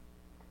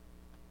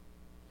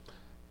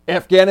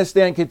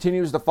Afghanistan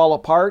continues to fall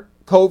apart.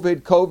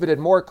 COVID,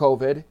 and more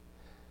COVID.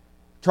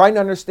 Trying to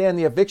understand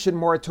the eviction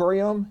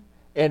moratorium,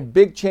 and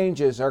big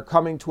changes are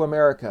coming to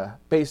America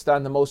based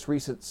on the most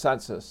recent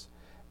census.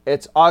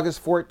 It's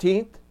August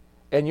 14th,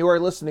 and you are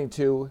listening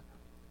to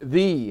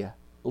the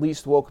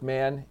least woke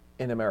man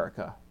in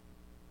America.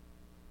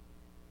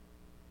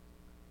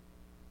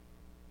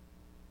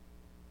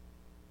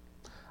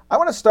 I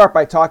want to start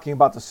by talking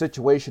about the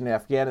situation in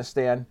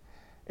Afghanistan.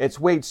 It's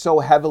weighed so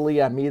heavily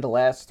on me the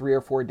last 3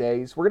 or 4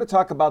 days. We're going to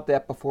talk about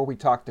that before we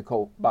talk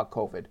about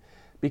COVID.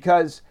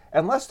 Because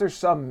unless there's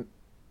some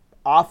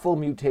awful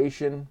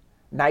mutation,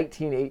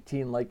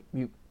 1918 like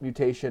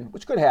mutation,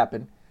 which could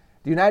happen,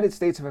 the United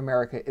States of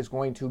America is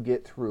going to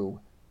get through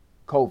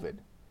COVID.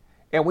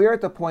 And we are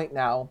at the point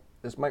now,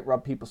 this might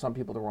rub some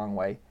people the wrong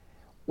way,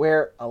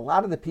 where a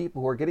lot of the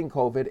people who are getting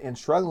COVID and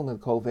struggling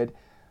with COVID,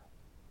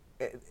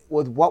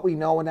 with what we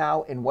know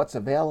now and what's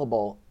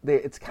available,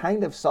 it's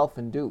kind of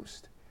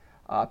self-induced.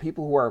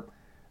 People who are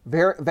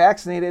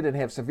vaccinated and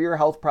have severe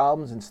health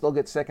problems and still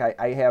get sick,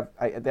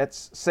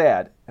 that's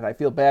sad, and I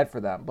feel bad for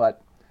them.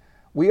 But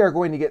we are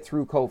going to get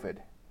through COVID.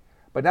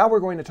 But now we're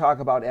going to talk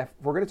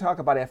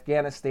about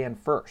Afghanistan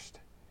first,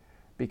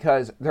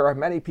 because there are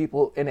many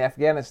people in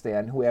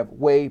Afghanistan who have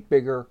way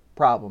bigger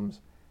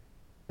problems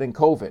than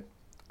COVID.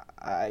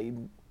 I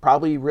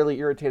probably really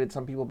irritated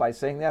some people by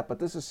saying that, but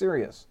this is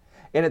serious.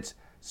 And it's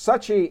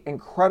such an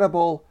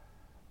incredible,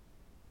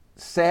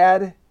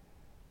 sad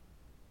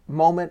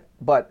moment,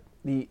 but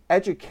the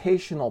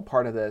educational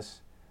part of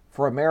this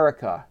for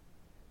America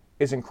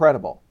is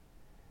incredible.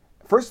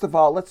 First of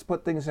all, let's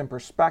put things in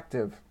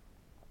perspective.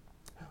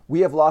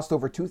 We have lost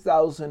over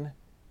 2,000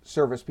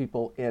 service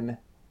people in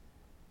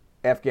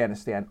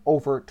Afghanistan.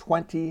 Over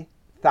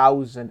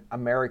 20,000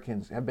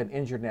 Americans have been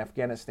injured in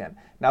Afghanistan.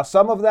 Now,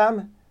 some of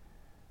them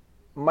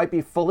might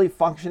be fully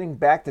functioning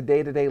back to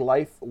day-to-day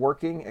life,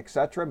 working,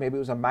 etc. Maybe it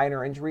was a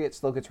minor injury. It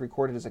still gets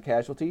recorded as a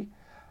casualty.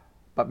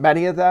 But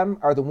many of them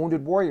are the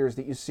wounded warriors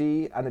that you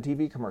see on the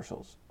TV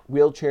commercials.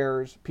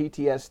 Wheelchairs,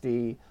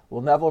 PTSD,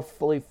 will never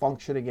fully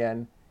function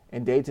again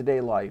in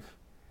day-to-day life,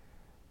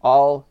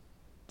 all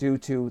due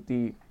to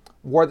the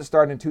war that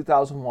started in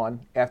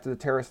 2001 after the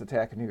terrorist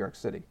attack in New York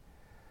City.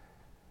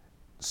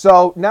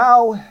 So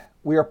now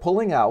we are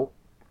pulling out,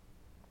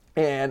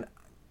 and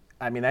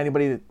I mean,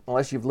 anybody,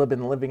 unless you've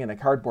been living in a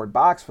cardboard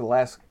box for the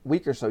last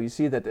week or so, you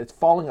see that it's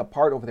falling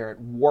apart over there at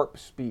warp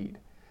speed,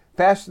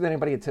 faster than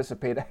anybody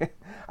anticipated.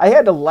 I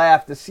had to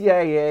laugh. The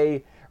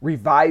CIA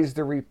revised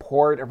the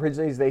report.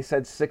 Originally, they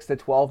said 6 to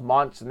 12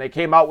 months, and they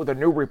came out with a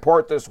new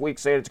report this week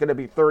saying it's going to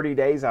be 30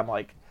 days. I'm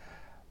like,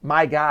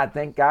 my God,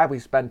 thank God we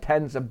spend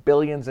tens of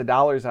billions of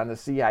dollars on the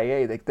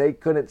CIA. They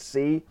couldn't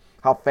see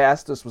how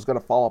fast this was going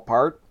to fall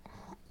apart.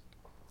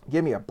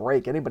 Give me a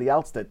break. Anybody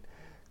else that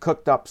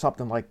cooked up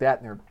something like that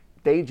in their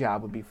day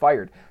job would be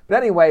fired. But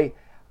anyway,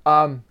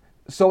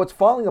 so it's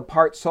falling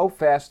apart so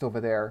fast over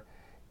there.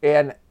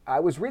 And I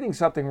was reading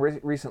something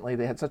recently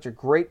that had such a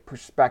great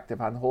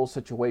perspective on the whole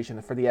situation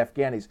for the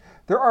Afghanis.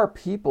 There are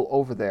people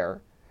over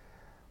there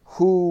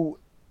who,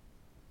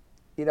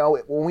 you know,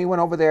 when we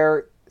went over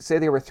there, say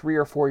they were 3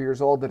 or 4 years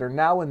old, that are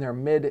now in their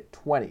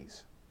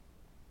mid-20s.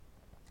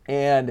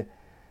 And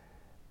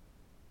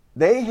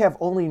they have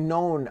only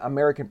known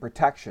American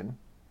protection.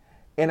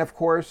 And of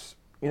course,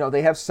 you know,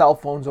 they have cell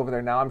phones over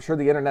there now. I'm sure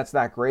the internet's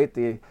not great.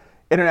 The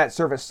internet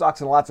service sucks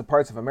in lots of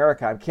parts of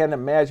America. I can't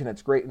imagine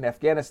it's great in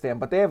Afghanistan.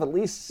 But they have at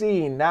least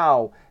seen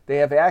now, they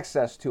have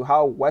access to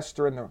how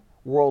Western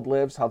world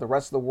lives, how the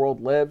rest of the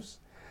world lives.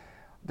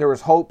 There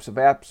was hopes of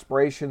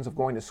aspirations of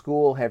going to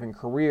school, having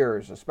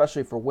careers,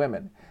 especially for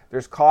women.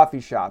 There's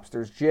coffee shops,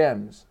 there's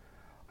gyms.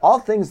 All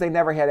things they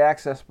never had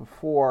access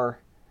before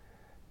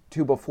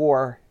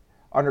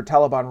under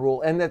Taliban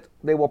rule, and that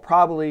they will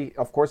probably,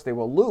 of course, they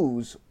will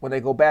lose when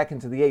they go back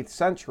into the 8th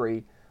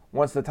century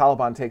once the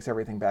Taliban takes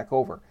everything back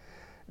over.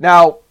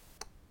 Now,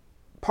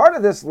 part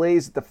of this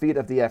lays at the feet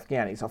of the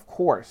Afghanis, of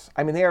course.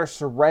 I mean, they are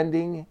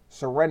surrendering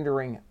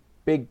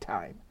big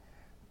time.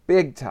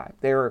 Big time.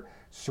 They are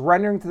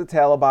surrendering to the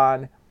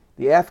Taliban.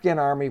 The Afghan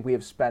army, we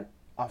have spent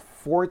a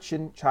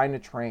fortune trying to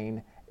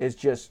train, is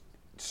just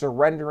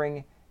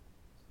surrendering,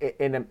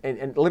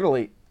 and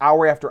literally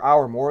hour after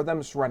hour, more of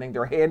them surrendering.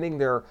 They're handing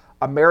their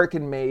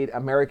American-made,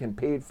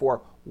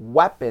 American-paid-for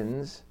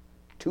weapons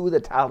to the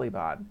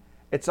Taliban.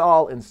 It's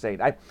all insane.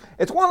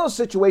 It's one of those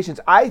situations,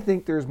 I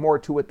think there's more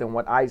to it than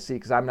what I see,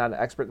 because I'm not an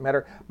expert in the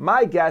matter.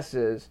 My guess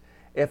is,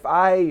 if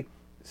I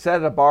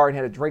sat at a bar and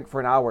had a drink for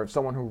an hour of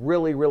someone who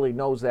really, really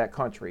knows that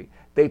country,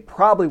 they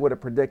probably would have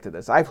predicted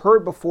this. I've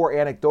heard before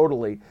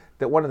anecdotally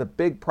that one of the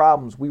big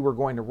problems we were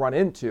going to run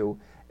into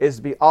is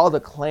to be all the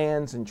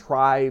clans and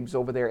tribes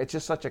over there. It's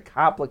just such a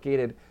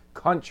complicated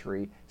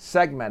country,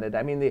 segmented.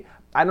 I mean,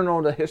 I don't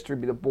know the history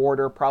of the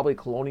border, probably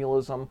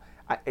colonialism.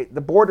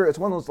 The border, it's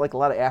one of those, like a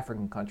lot of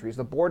African countries,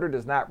 the border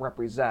does not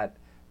represent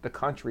the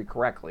country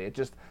correctly. It's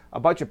just a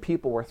bunch of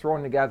people were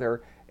thrown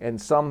together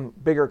and some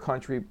bigger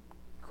country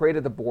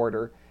created the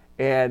border,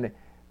 and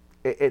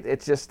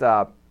it's just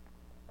a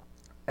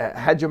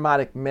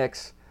hegemonic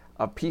mix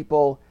of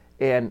people,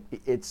 And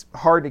it's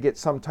hard to get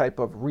some type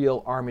of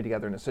real army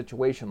together in a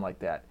situation like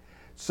that.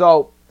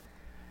 So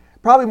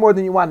probably more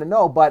than you want to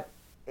know, but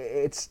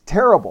it's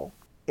terrible.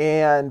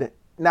 And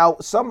now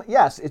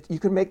you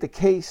can make the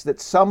case that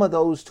some of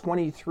those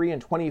 23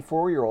 and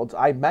 24-year-olds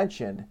I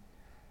mentioned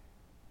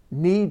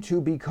need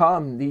to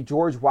become the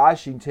George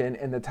Washington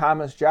and the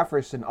Thomas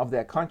Jefferson of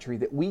that country,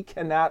 that we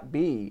cannot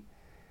be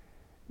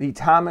the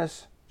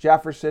Thomas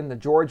Jefferson, the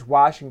George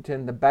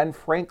Washington, the Ben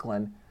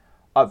Franklin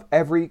of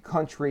every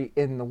country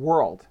in the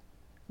world.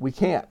 We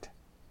can't.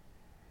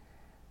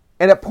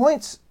 And it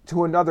points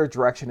to another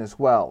direction as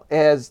well,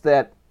 as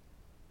that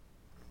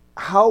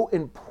how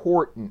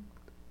important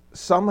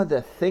some of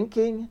the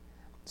thinking,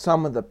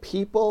 some of the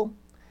people,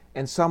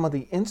 and some of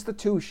the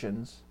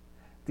institutions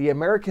the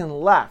American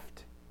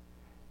left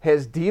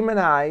has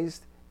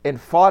demonized and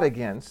fought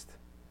against,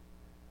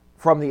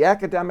 from the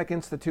academic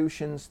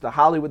institutions, the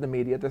Hollywood, the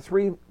media,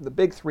 the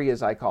big three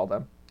as I call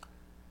them,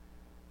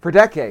 for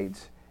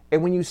decades.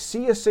 And when you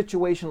see a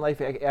situation like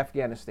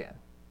Afghanistan,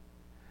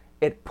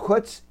 it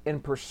puts in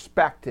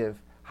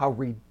perspective how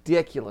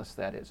ridiculous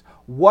that is.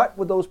 What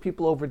would those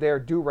people over there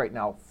do right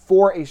now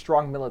for a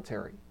strong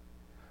military,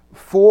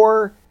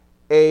 for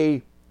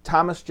a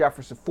Thomas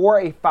Jefferson, for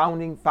a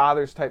founding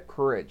fathers type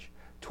courage,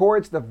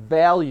 towards the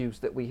values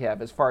that we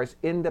have as far as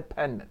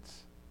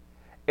independence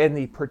and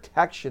the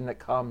protection that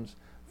comes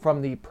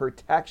from the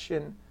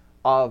protection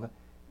of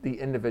the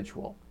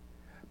individual?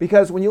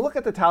 Because when you look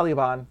at the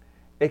Taliban,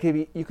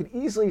 you could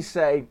easily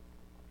say,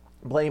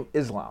 blame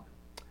Islam.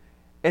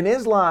 In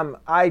Islam,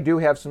 I do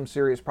have some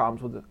serious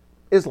problems with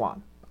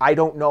Islam. I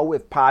don't know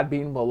if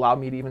Podbean will allow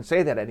me to even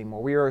say that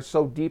anymore. We are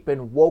so deep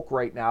in woke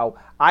right now.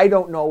 I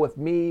don't know if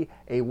me,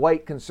 a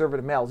white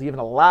conservative male, is even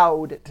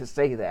allowed to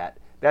say that.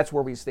 That's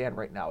where we stand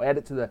right now. Add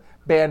it to the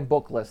banned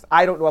book list.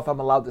 I don't know if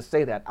I'm allowed to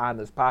say that on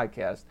this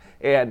podcast.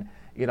 And,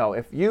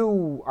 if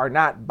you are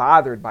not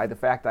bothered by the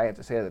fact I have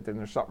to say that, then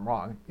there's something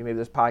wrong. Maybe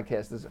this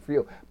podcast isn't for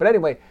you. But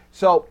anyway,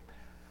 so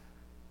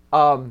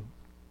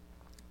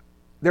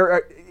there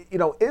are,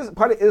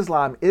 part of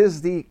Islam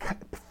is the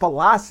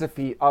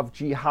philosophy of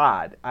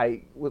jihad.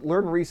 I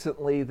learned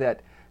recently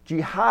that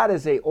jihad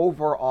is a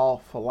overall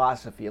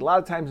philosophy. A lot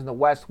of times in the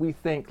West, we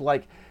think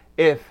like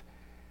if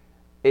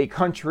a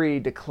country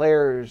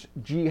declares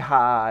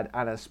jihad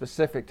on a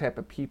specific type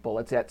of people,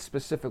 it's that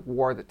specific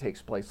war that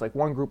takes place. Like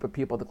one group of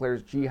people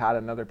declares jihad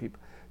on another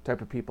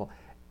type of people.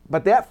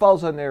 But that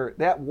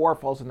war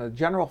falls under the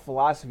general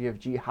philosophy of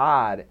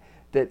jihad,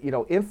 that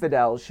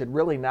infidels should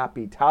really not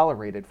be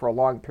tolerated for a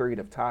long period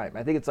of time.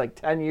 I think it's like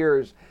 10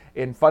 years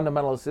in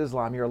fundamentalist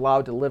Islam you're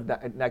allowed to live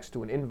next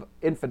to an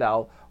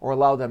infidel or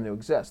allow them to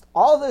exist.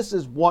 All this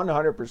is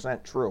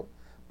 100% true,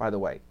 by the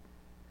way.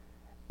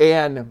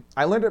 And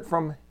I learned it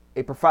from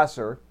a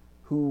professor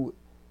who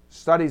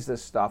studies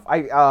this stuff.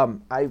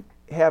 I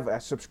have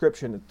a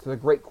subscription to the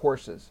Great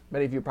Courses.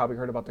 Many of you probably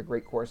heard about the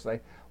Great Courses.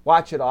 I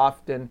watch it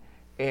often,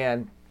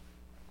 and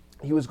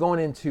he was going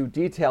into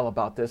detail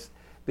about this.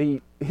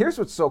 Here's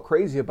what's so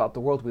crazy about the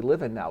world we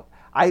live in now.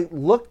 I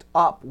looked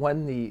up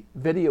when the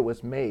video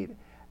was made,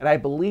 and I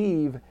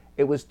believe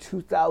it was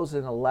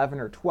 2011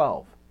 or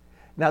 12.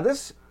 Now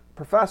this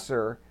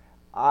professor,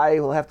 I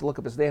will have to look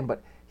up his name,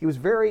 but he was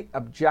very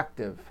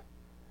objective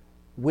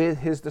with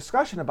his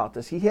discussion about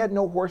this. He had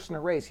no horse in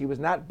the race. He was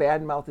not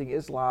bad-mouthing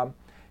Islam.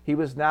 He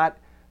was not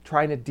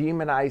trying to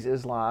demonize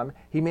Islam.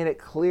 He made it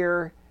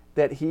clear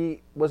that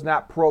he was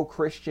not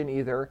pro-Christian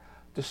either.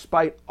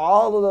 Despite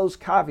all of those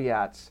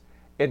caveats,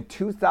 in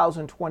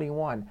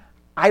 2021,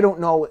 I don't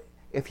know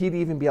if he'd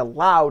even be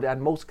allowed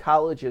on most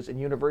colleges and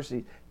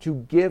universities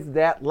to give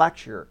that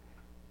lecture,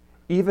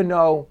 even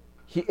though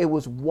it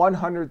was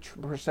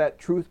 100%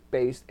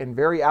 truth-based and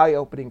very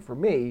eye-opening for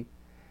me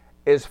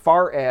as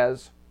far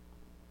as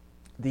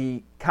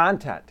the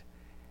content.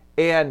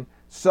 And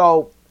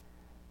so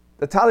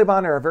the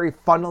Taliban are a very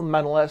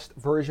fundamentalist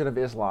version of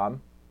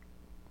Islam.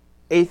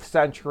 8th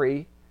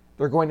century,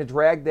 they're going to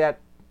drag that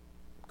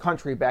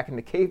country back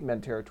into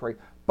caveman territory.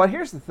 But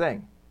here's the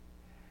thing.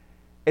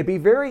 It'd be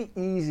very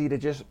easy to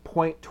just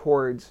point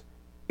towards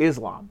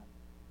Islam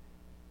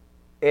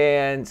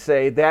and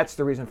say that's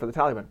the reason for the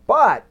Taliban.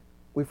 But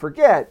we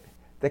forget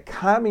the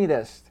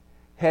communists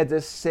had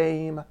the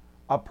same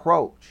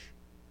approach.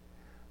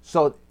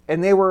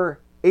 And they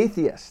were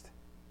atheist.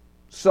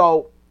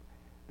 So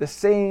the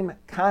same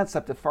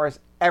concept as far as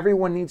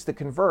everyone needs to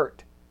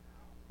convert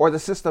or the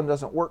system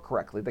doesn't work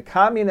correctly. The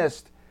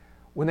communists,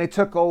 when they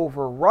took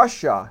over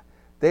Russia,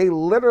 they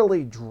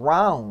literally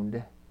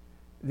drowned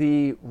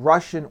the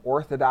Russian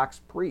Orthodox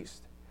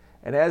priest.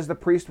 And as the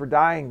priests were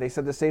dying, they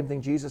said the same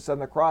thing Jesus said on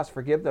the cross,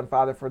 "Forgive them,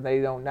 Father, for they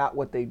know not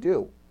what they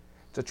do."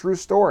 It's a true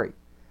story.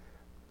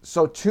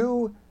 So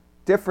two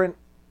different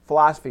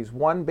philosophies,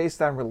 one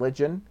based on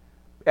religion,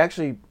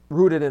 actually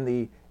rooted in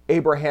the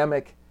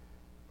Abrahamic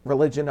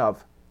religion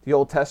of the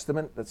Old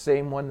Testament, the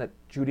same one that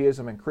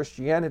Judaism and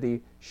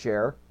Christianity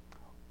share.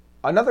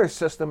 Another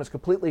system is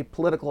completely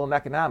political and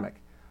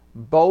economic,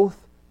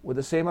 both with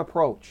the same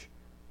approach,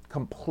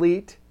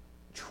 complete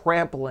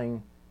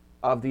trampling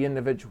of the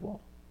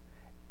individual.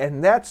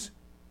 And that's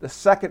the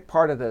second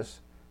part of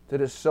this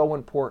that is so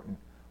important.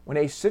 When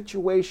a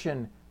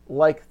situation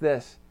like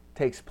this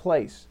takes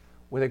place,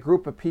 where a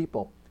group of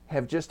people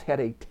have just had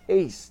a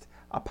taste,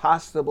 a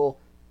possible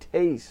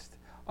taste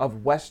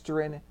of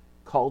Western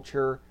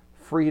culture,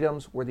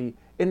 freedoms, where the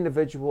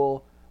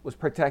individual was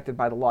protected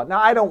by the law. Now,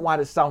 I don't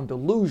want to sound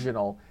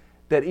delusional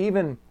that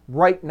even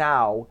right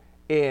now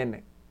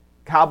in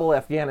Kabul,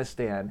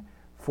 Afghanistan,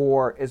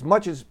 for as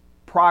much as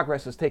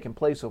progress has taken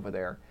place over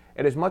there,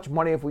 and as much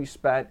money have we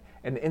spent,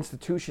 and the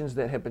institutions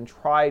that have been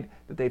tried,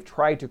 that they've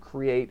tried to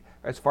create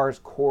as far as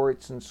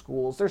courts and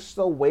schools, they're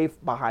still way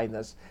behind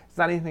this. It's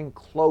not anything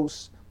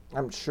close,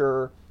 I'm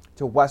sure,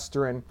 to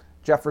Western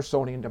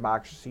Jeffersonian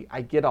democracy.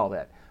 I get all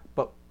that.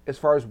 But as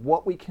far as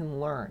what we can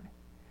learn,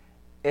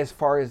 as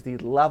far as the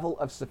level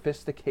of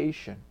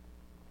sophistication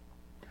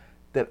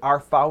that our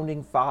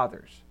founding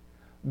fathers,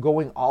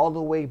 going all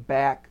the way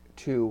back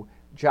to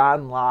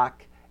John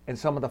Locke and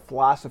some of the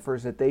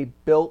philosophers that they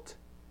built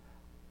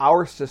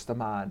our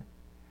system on,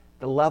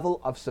 the level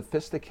of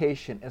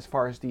sophistication as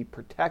far as the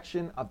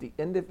protection of the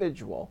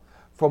individual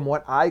from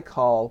what I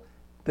call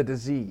the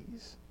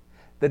disease.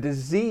 The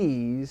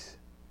disease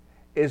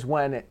is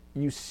when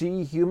you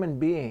see human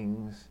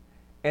beings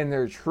in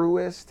their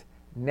truest,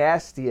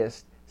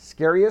 nastiest,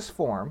 scariest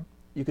form.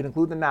 You can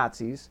include the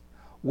Nazis,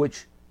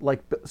 which,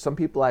 like some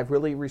people I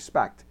really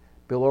respect,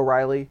 Bill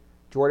O'Reilly,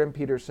 Jordan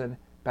Peterson,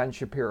 Ben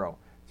Shapiro.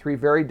 Three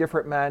very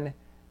different men,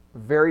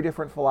 very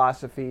different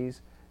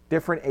philosophies,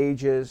 different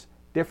ages,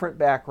 different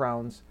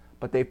backgrounds,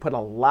 but they put a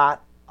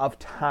lot of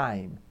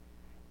time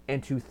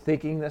into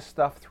thinking this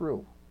stuff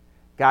through.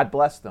 God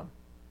bless them.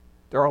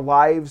 Their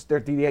lives, they're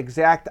the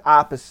exact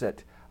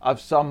opposite of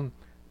some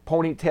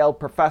ponytailed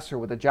professor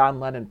with a John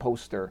Lennon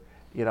poster,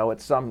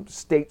 at some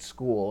state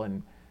school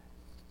in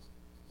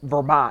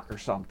Vermont or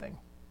something.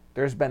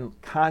 There's been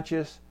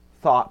conscious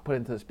thought put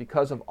into this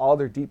because of all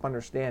their deep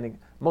understanding,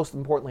 most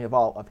importantly of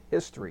all, of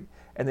history.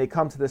 And they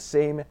come to the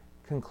same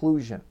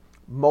conclusion.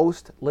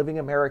 Most living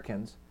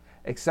Americans,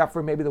 except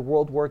for maybe the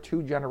World War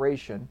II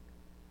generation,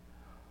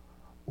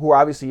 who are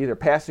obviously either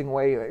passing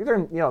away, they're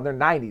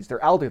 90s,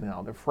 they're elderly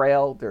now, they're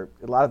frail,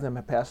 a lot of them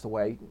have passed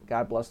away,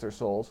 God bless their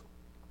souls.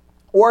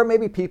 Or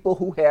maybe people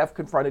who have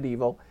confronted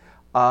evil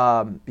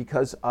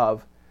because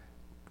of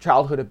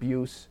childhood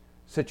abuse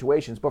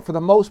situations. But for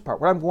the most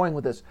part, where I'm going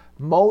with this,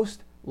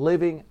 most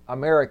living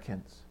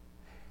Americans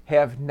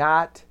have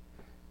not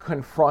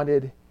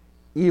confronted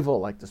evil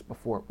like this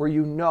before,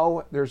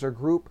 where there's a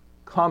group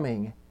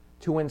coming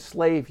to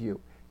enslave you,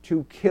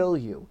 to kill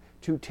you,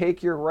 to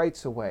take your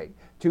rights away,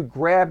 to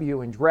grab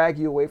you and drag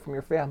you away from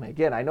your family.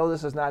 Again, I know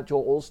this is not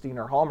Joel Osteen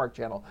or Hallmark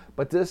Channel,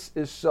 but this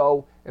is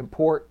so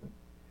important.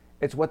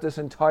 It's what this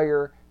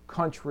entire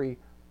country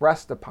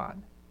rests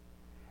upon.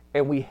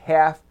 And we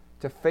have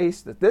to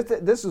face this.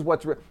 This is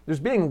there's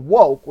being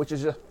woke, which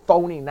is just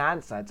phony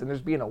nonsense, and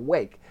there's being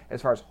awake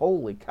as far as,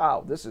 holy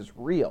cow, this is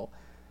real.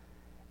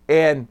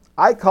 And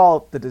I call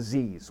it the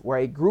disease, where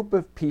a group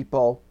of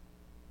people,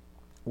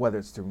 whether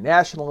it's through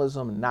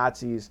nationalism,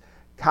 Nazis,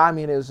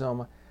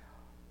 communism,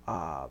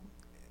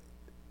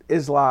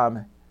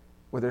 Islam,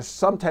 where there's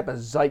some type of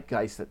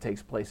zeitgeist that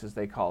takes place, as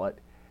they call it,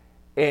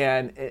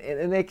 and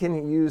they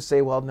can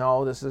say, well,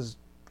 no, this is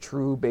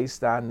true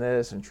based on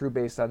this and true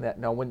based on that.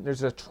 No, when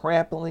there's a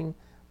trampling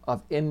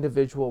of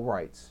individual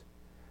rights,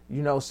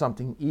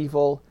 something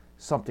evil,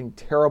 something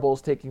terrible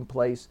is taking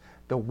place.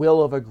 The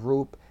will of a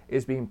group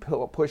is being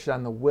pushed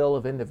on the will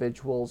of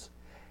individuals.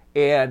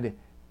 And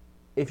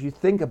if you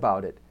think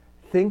about it,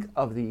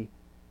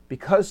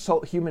 because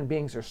human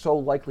beings are so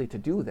likely to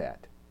do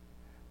that,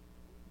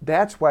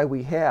 that's why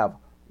we have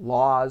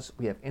laws,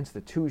 we have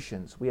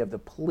institutions, we have the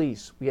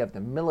police, we have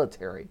the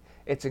military.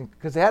 It's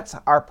because that's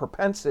our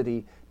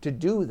propensity to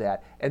do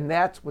that. And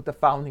that's what the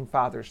founding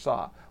fathers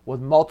saw with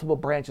multiple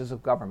branches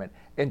of government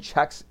and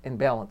checks and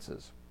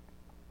balances.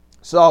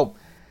 So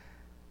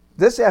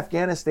this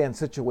Afghanistan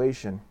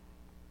situation,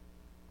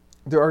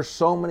 there are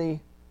so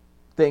many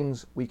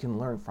things we can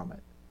learn from it.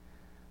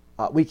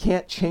 We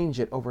can't change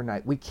it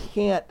overnight. We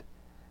can't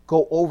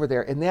go over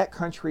there in that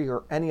country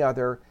or any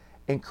other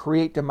and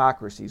create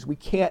democracies. We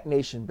can't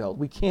nation build.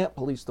 We can't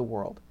police the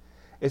world.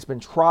 It's been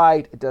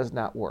tried. It does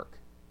not work.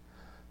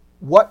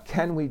 What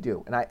can we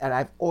do? And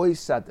I've always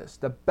said this.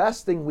 The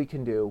best thing we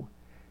can do,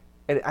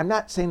 and I'm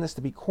not saying this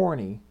to be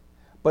corny,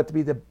 but to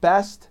be the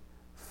best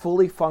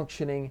fully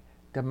functioning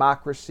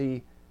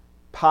democracy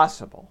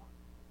possible,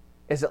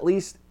 is at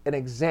least an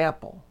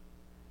example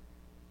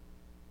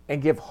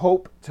and give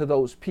hope to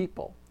those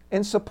people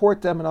and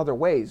support them in other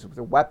ways, with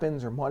their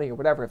weapons or money or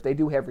whatever, if they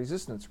do have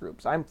resistance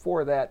groups. I'm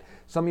for that.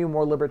 Some of you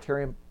more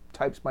libertarian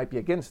types might be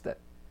against it.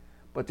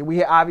 But we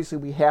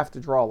have to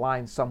draw a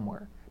line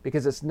somewhere,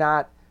 because it's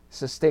not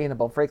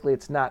sustainable. Frankly,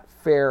 it's not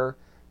fair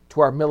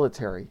to our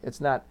military.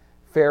 It's not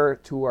fair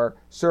to our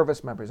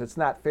service members. It's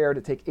not fair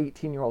to take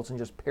 18-year-olds and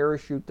just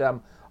parachute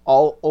them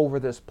all over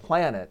this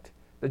planet,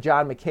 the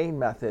John McCain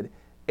method,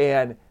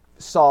 and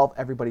solve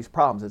everybody's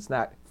problems. It's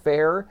not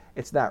fair.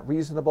 It's not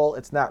reasonable.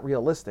 It's not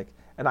realistic.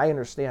 And I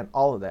understand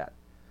all of that.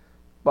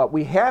 But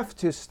we have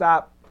to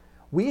stop.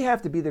 We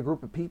have to be the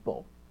group of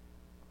people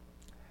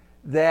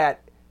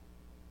that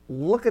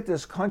look at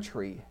this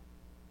country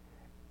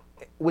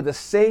with the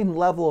same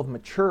level of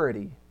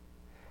maturity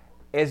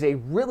as a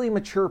really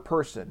mature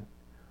person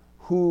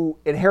who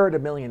inherited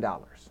 $1 million.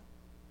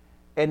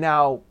 And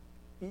now,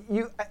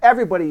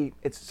 everybody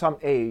at some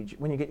age,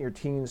 when you get in your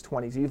teens,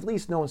 20s, you've at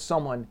least known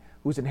someone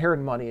who's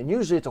inherited money, and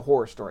usually it's a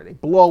horror story. They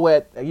blow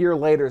it, a year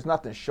later, there's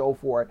nothing to show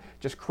for it,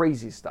 just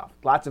crazy stuff.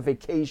 Lots of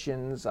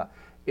vacations,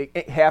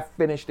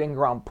 half-finished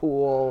in-ground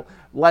pool,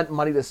 lent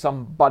money to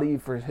somebody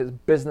for his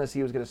business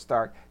he was going to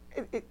start.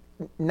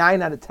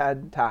 9 out of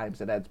 10 times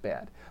that that's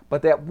bad.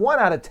 But that 1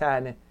 out of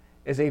 10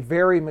 is a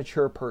very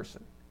mature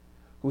person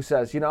who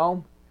says,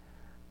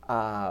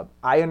 I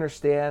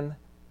understand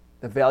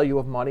the value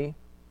of money.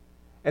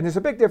 And there's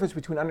a big difference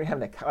between having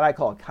what I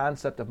call a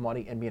concept of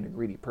money and being a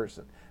greedy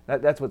person.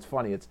 That's what's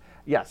funny.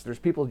 Yes, there's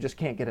people who just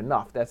can't get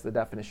enough. That's the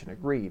definition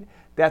of greed.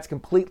 That's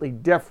completely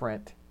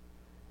different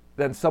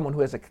than someone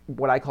who has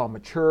what I call a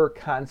mature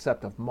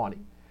concept of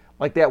money.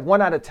 Like that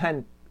 1 out of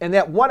 10, and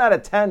that 1 out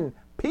of 10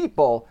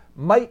 people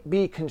might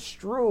be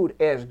construed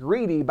as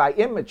greedy by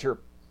immature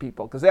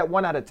people, because that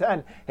 1 out of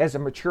 10 has a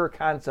mature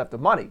concept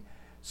of money.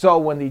 So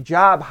when the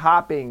job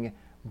hopping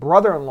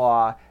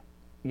brother-in-law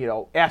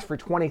asked for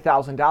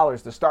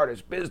 $20,000 to start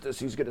his business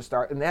he's going to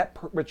start, and that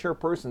mature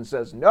person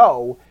says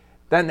no,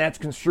 then that's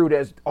construed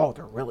as, oh,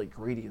 they're really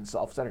greedy and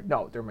self-centered.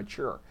 No, they're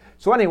mature.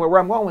 So anyway, where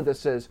I'm going with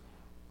this is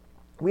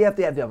we have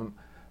to have the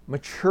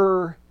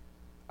mature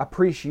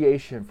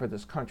appreciation for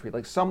this country,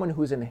 like someone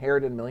who's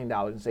inherited $1 million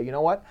and say, you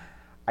know what,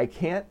 I'm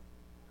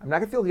not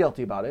going to feel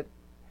guilty about it.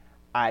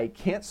 I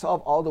can't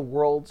solve all the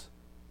world's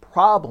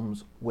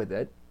problems with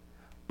it,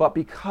 but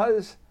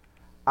because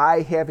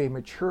I have a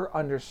mature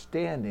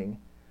understanding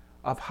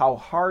of how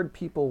hard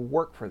people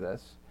work for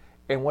this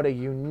and what a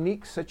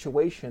unique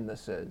situation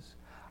this is,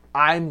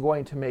 I'm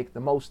going to make the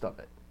most of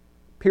it,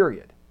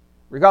 period,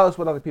 regardless of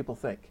what other people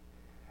think.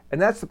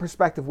 And that's the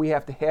perspective we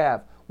have to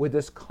have with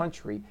this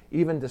country,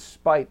 even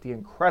despite the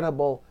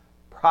incredible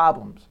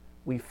problems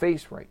we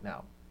face right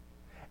now.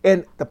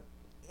 And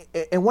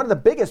one of the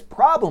biggest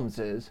problems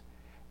is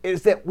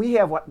that we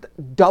have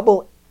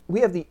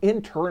the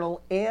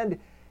internal and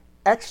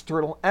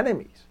external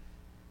enemies.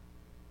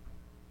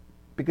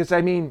 Because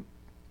and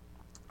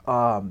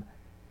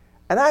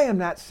I am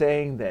not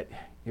saying that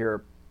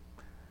you're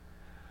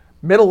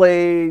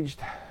middle-aged,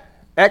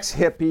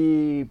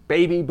 ex-hippie,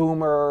 baby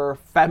boomer,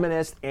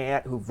 feminist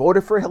aunt who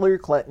voted for Hillary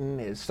Clinton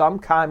is some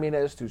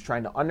communist who's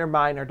trying to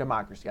undermine our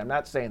democracy. I'm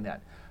not saying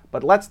that.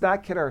 But let's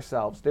not kid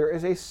ourselves. There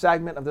is a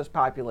segment of this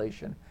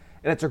population,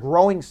 and it's a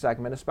growing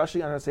segment,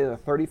 especially on, say, the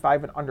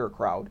 35 and under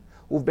crowd,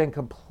 who've been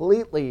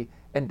completely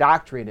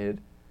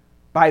indoctrinated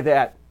by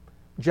that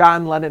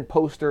John Lennon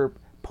poster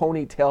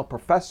ponytail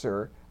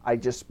professor I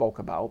just spoke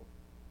about.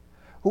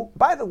 Who,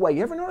 by the way,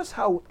 you ever notice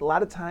how a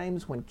lot of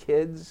times when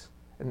kids,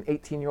 and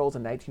 18-year-olds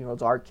and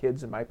 19-year-olds are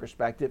kids in my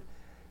perspective,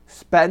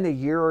 spend a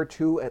year or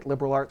two at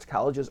liberal arts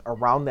colleges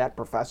around that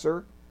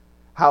professor,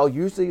 how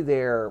usually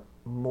they're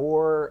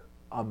more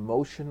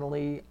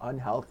emotionally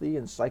unhealthy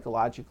and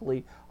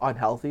psychologically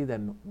unhealthy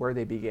than where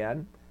they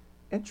began?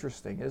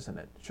 Interesting, isn't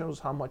it? It shows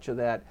how much of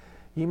that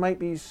he might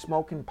be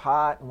smoking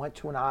pot and went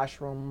to an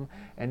ashram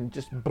and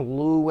just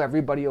blew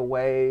everybody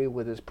away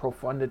with his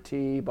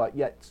profundity, but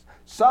yet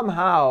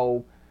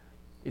somehow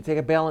you take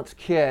a balanced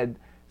kid,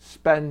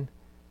 spend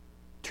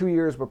 2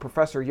 years with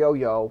Professor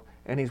Yo-Yo,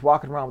 and he's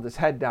walking around with his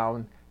head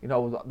down,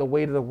 the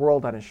weight of the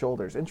world on his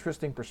shoulders.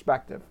 Interesting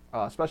perspective,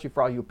 especially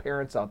for all you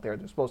parents out there.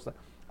 They're supposed to,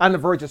 on the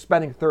verge of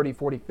spending 30,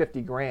 40,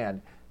 50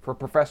 grand for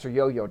Professor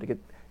Yo-Yo to get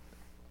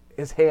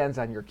his hands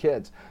on your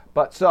kids.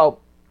 But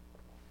so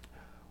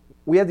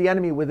we have the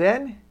enemy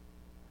within,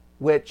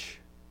 which,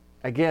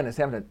 again, is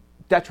having a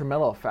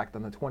detrimental effect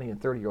on the 20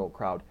 and 30-year-old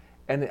crowd,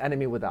 and the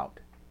enemy without.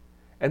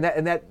 And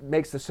that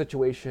makes the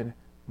situation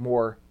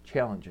more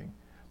challenging.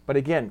 But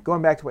again,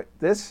 going back to it,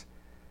 this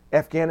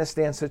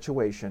Afghanistan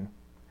situation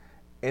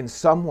in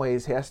some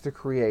ways has to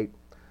create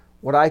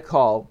what I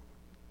call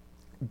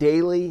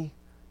daily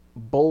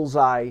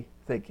bullseye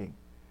thinking.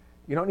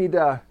 You don't need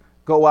to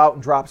go out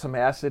and drop some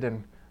acid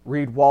and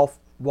read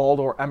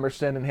Waldo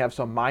Emerson and have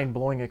some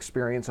mind-blowing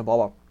experience and blah,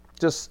 blah.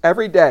 Just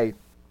every day,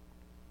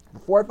 for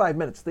 4 or 5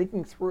 minutes,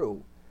 thinking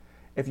through,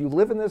 if you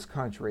live in this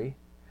country,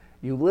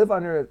 you live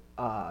under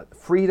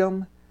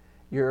freedom,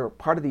 you're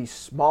part of the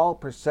small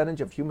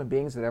percentage of human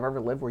beings that have ever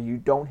lived where you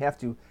don't have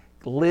to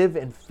live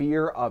in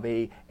fear of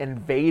a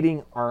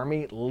invading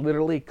army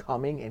literally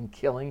coming and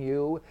killing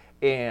you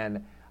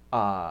and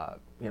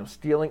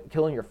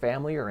killing your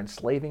family or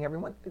enslaving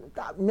everyone.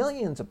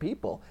 Millions of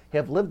people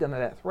have lived under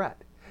that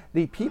threat.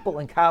 The people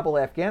in Kabul,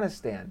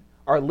 Afghanistan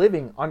are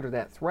living under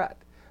that threat.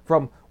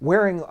 From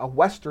wearing a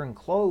Western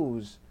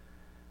clothes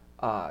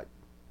while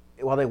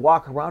they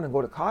walk around and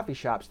go to coffee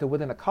shops to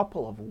within a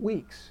couple of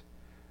weeks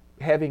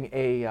having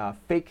a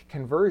fake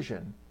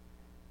conversion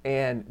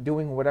and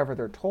doing whatever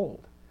they're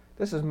told.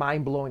 This is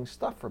mind-blowing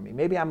stuff for me.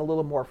 Maybe I'm a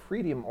little more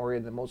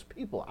freedom-oriented than most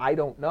people. I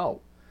don't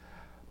know.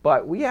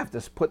 But we have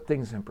to put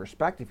things in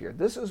perspective here.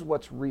 This is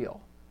what's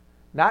real.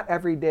 Not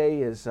every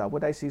day is,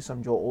 what I see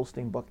some Joel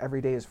Osteen book,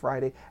 every day is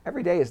Friday.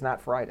 Every day is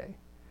not Friday,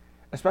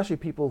 especially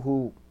people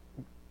who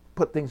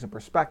put things in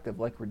perspective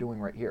like we're doing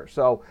right here.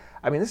 So,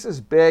 I mean, this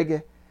is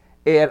big.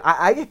 And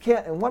I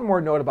can't, and one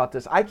more note about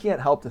this, I can't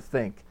help to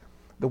think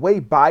the way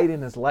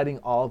Biden is letting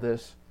all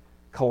this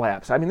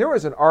collapse. I mean, there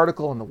was an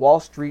article in the Wall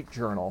Street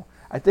Journal,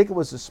 I think it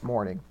was this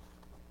morning.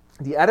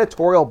 The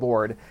editorial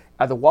board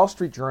of the Wall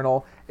Street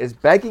Journal is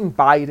begging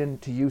Biden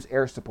to use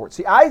air support.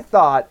 See, I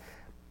thought,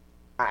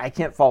 I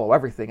can't follow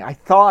everything, I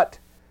thought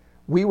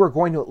we were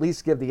going to at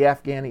least give the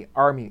Afghani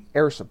army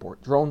air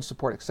support, drone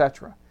support,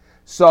 etc.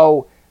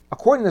 So,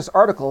 according to this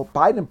article,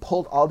 Biden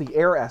pulled all the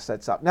air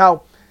assets up.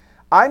 Now,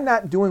 I'm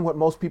not doing what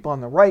most people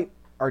on the right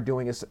are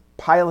doing, is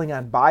piling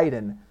on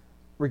Biden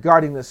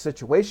regarding this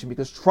situation,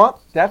 because Trump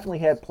definitely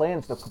had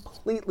plans to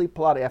completely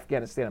pull out of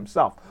Afghanistan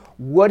himself.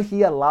 Would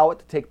he allow it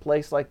to take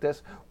place like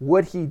this?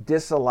 Would he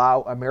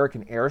disallow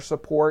American air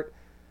support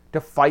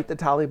to fight the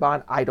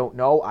Taliban? I don't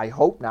know. I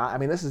hope not. I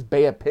mean, this is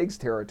Bay of Pigs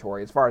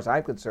territory as far as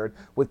I'm concerned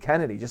with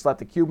Kennedy. Just let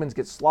the Cubans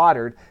get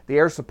slaughtered. The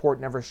air support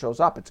never shows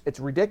up. It's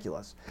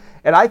ridiculous.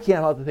 And I can't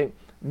help to think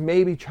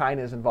maybe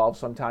China is involved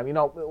sometime. You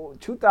know,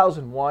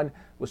 2001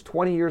 was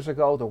 20 years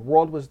ago. The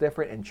world was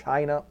different and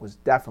China was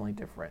definitely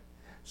different.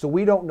 So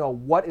we don't know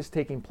what is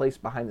taking place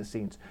behind the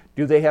scenes.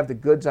 Do they have the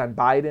goods on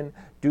Biden?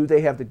 Do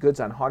they have the goods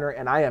on Hunter?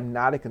 And I am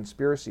not a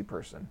conspiracy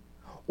person.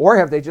 Or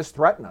have they just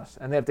threatened us?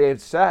 And if they have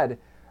said,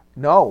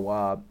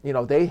 no,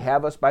 they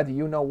have us by the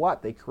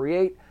you-know-what. They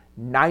create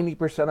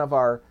 90% of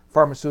our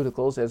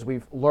pharmaceuticals, as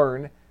we've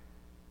learned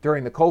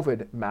during the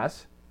COVID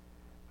mess.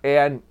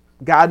 And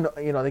God,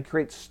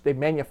 they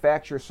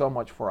manufacture so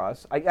much for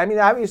us. I mean,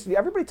 obviously,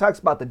 everybody talks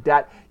about the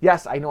debt.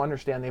 Yes, I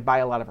understand they buy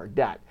a lot of our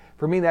debt.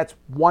 For me, that's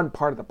one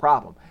part of the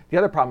problem. The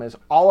other problem is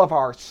all of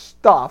our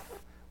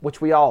stuff, which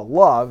we all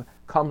love,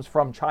 comes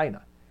from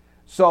China.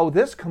 So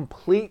this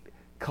complete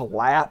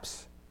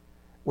collapse,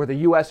 where the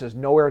U.S. is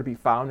nowhere to be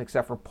found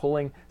except for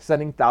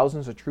sending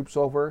thousands of troops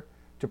over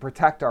to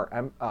protect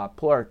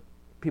pull our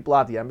people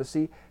out of the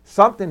embassy,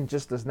 something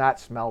just does not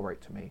smell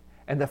right to me.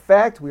 And the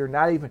fact we are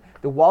not even,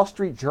 the Wall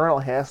Street Journal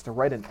has to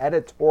write an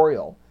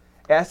editorial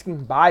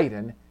asking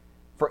Biden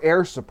for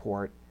air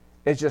support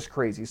is just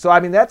crazy. So, I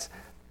mean,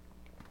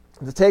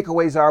 the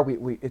takeaways are,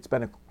 it's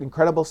been an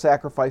incredible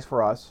sacrifice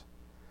for us.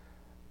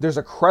 There's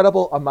a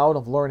credible amount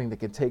of learning that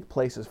can take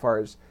place as far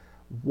as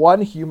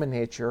one, human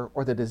nature,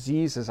 or the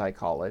disease as I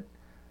call it,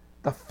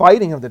 the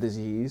fighting of the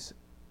disease,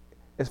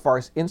 as far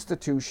as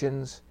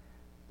institutions,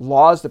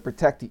 laws that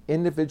protect the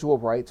individual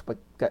rights, but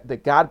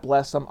that, God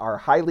bless them, our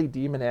highly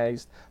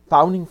demonized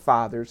founding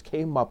fathers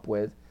came up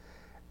with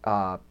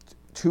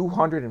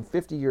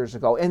 250 years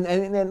ago.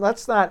 And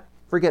let's not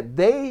forget,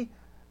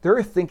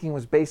 their thinking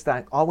was based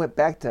on, all went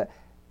back to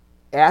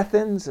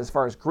Athens as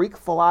far as Greek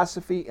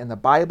philosophy, and the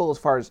Bible as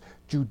far as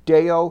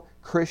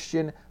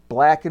Judeo-Christian,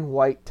 black and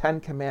white, 10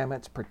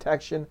 Commandments,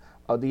 protection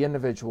of the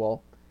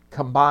individual,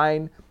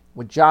 combined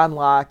with John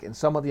Locke and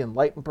some of the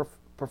enlightened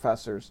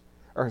philosophers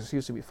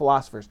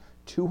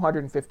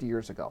 250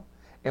 years ago.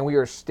 And we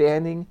are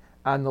standing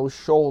on those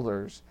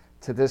shoulders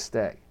to this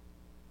day.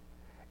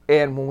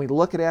 And when we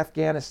look at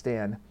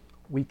Afghanistan,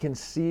 we can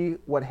see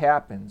what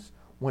happens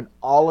when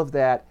all of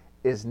that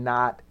is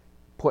not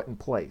put in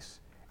place.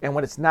 And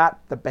when it's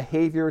not, the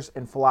behaviors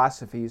and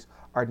philosophies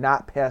are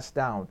not passed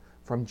down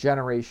from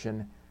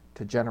generation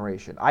to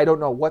generation. I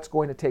don't know what's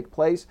going to take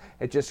place.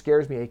 It just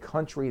scares me, a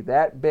country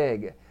that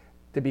big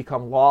to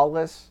become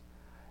lawless,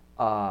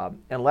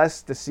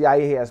 unless the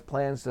CIA has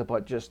plans to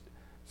put just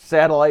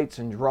satellites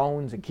and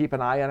drones and keep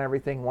an eye on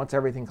everything once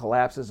everything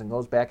collapses and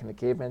goes back into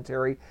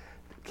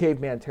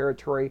caveman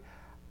territory.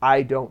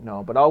 I don't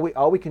know. But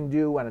all we can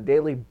do on a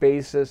daily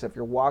basis, if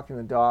you're walking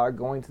the dog,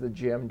 going to the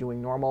gym, doing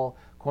normal,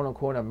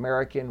 quote-unquote,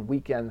 American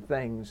weekend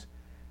things,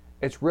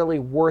 it's really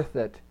worth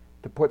it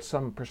to put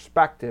some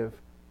perspective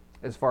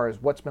as far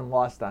as what's been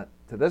lost to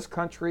this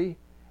country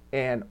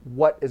and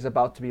what is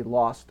about to be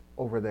lost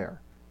over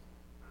there.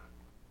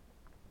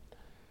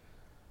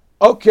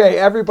 Okay,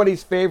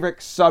 everybody's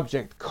favorite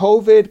subject,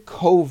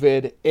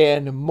 COVID,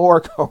 and more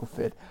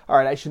COVID. All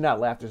right, I should not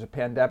laugh. There's a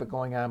pandemic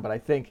going on, but I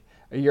think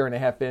a year and a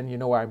half in, you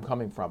know where I'm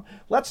coming from.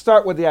 Let's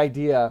start with the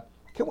idea,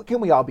 can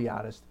we all be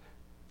honest?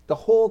 The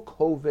whole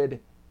COVID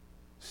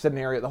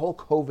scenario, the whole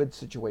COVID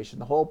situation,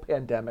 the whole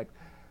pandemic,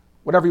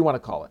 whatever you want to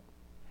call it,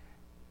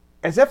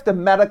 as if the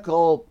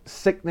medical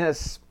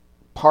sickness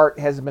part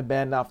hasn't been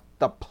bad enough,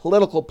 the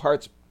political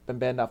part's been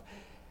bad enough.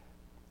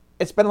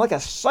 It's been like a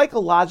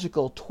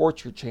psychological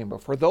torture chamber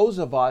for those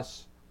of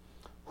us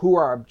who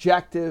are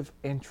objective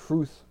and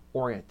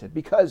truth-oriented,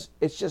 because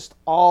it's just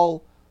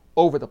all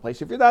over the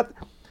place. If you're not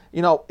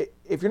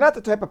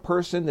the type of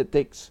person that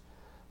thinks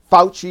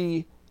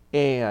Fauci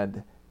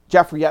and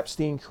Jeffrey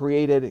Epstein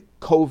created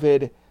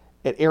COVID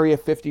at Area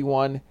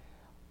 51,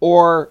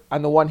 or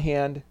on the one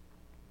hand,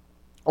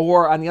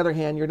 or on the other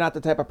hand, you're not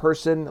the type of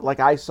person like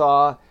I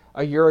saw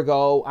a year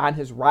ago on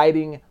his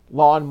riding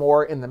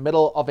lawnmower in the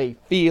middle of a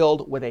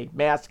field with a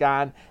mask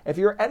on. If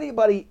you're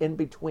anybody in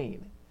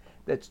between,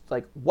 that's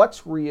like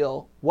what's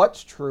real,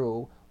 what's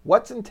true,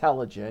 what's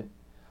intelligent,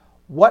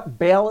 what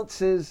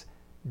balances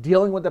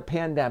dealing with the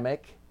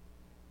pandemic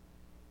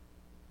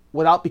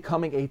without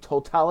becoming a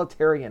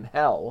totalitarian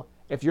hell.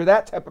 If you're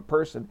that type of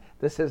person,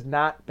 this has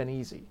not been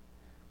easy.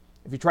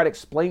 If you try to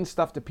explain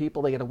stuff to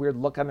people, they get a weird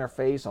look on their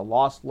face, a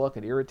lost look,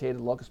 an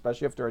irritated look,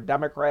 especially if they're a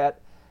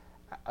Democrat.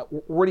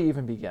 Where do you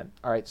even begin?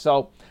 All right,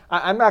 so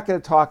I'm not going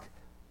to talk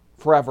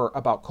forever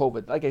about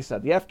COVID. Like I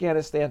said, the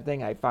Afghanistan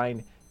thing I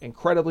find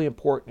incredibly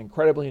important,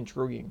 incredibly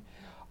intriguing.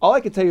 All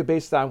I can tell you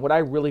based on what I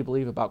really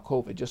believe about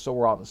COVID, just so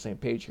we're all on the same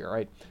page here,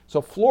 right?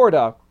 So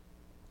Florida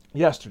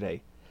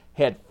yesterday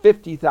had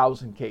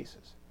 50,000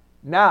 cases.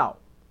 Now,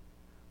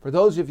 for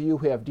those of you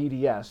who have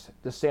DDS,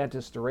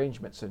 DeSantis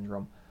derangement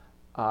syndrome,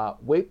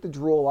 wipe the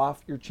drool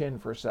off your chin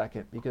for a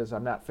second because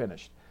I'm not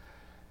finished.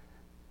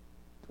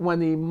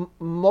 When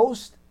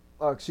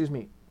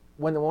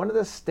when one of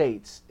the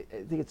states,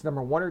 I think it's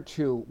number 1 or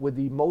 2, with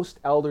the most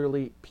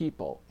elderly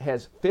people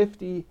has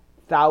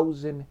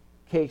 50,000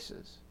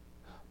 cases,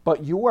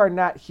 but you are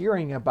not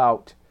hearing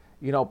about,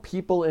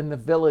 people in the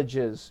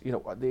villages,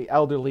 the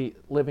elderly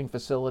living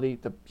facility,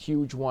 the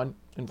huge one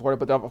in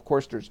Florida, but of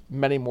course there's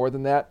many more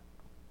than that,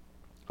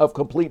 of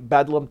complete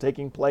bedlam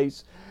taking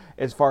place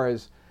as far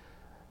as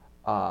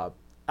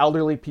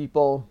elderly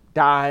people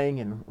dying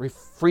in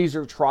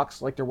freezer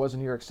trucks like there was in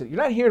New York City.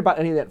 You're not hearing about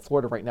any of that in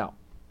Florida right now.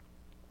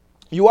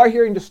 You are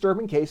hearing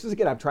disturbing cases.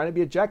 Again, I'm trying to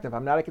be objective.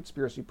 I'm not a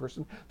conspiracy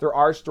person. There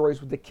are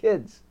stories with the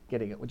kids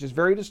getting it, which is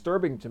very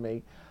disturbing to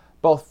me,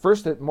 both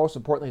first and most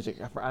importantly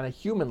on a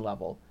human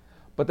level,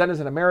 but then as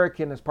an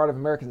American, as part of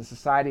American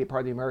society,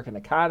 part of the American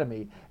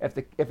economy, if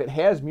it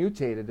has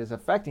mutated, is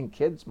affecting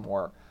kids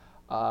more.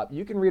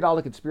 You can read all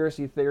the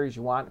conspiracy theories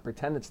you want and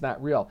pretend it's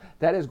not real.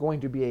 That is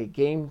going to be a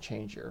game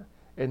changer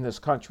in this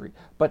country.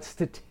 But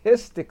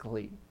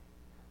statistically,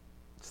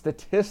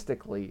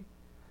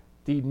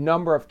 the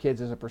number of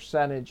kids as a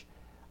percentage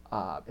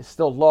is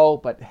still low.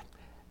 But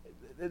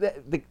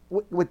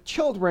with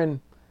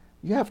children,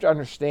 you have to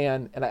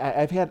understand, and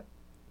I've had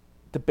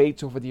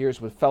debates over the years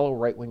with fellow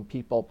right-wing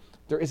people,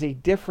 there is a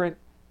different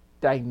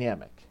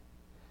dynamic.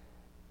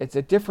 It's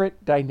a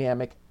different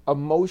dynamic.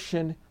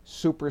 Emotion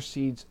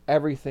supersedes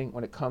everything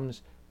when it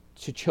comes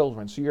to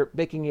children. So you're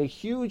making a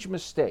huge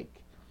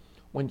mistake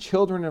when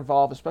children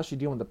involve, especially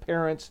dealing with the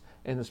parents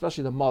and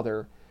especially the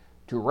mother,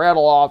 to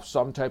rattle off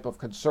some type of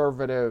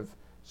conservative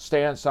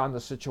stance on the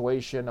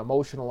situation,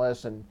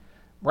 emotionalist and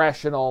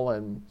rational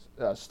and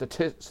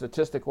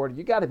statistic order.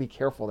 You got to be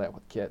careful of that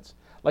with kids.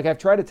 Like I've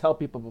tried to tell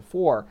people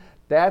before,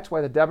 that's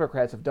why the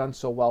Democrats have done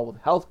so well with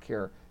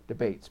healthcare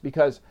debates,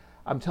 because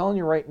I'm telling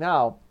you right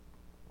now,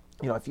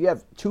 if you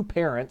have 2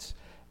 parents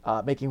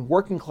making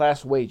working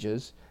class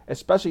wages,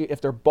 especially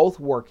if they're both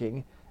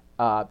working,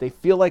 they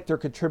feel like they're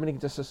contributing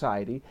to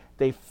society,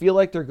 they feel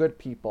like they're good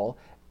people,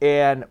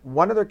 and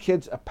one of their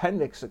kids'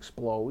 appendix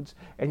explodes,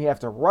 and you have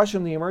to rush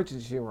them to the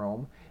emergency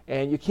room,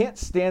 and you can't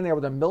stand there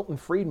with a Milton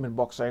Friedman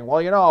book saying,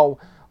 well,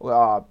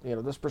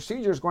 this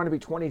procedure is going to be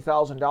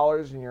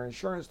 $20,000 and your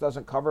insurance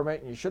doesn't cover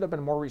it, and you should have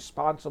been more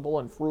responsible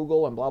and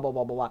frugal and blah, blah,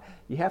 blah, blah, blah.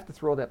 You have to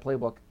throw that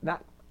playbook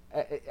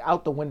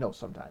out the window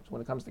sometimes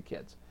when it comes to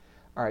kids.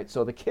 All right,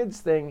 so the kids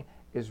thing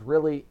is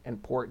really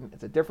important.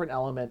 It's a different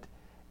element,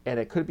 and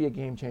it could be a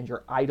game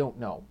changer. I don't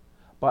know.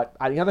 But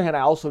on the other hand,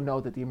 I also know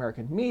that the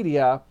American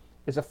media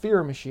is a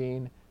fear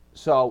machine.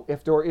 So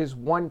if there is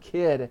one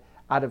kid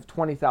out of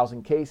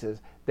 20,000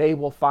 cases, they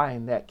will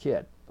find that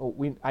kid.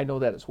 I know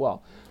that as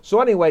well. So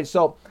anyway,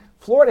 so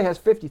Florida has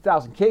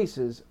 50,000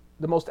 cases,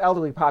 the most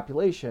elderly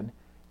population,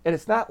 and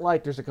it's not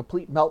like there's a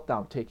complete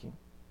meltdown taking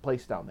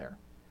place down there.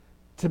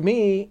 To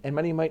me, and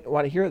many might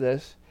want to hear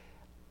this,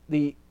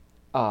 the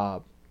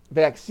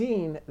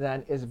vaccine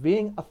then is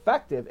being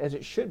effective as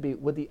it should be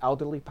with the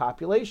elderly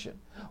population.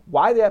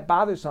 Why that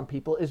bothers some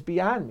people is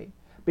beyond me.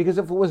 Because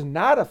if it was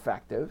not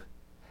effective,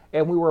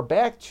 and we were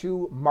back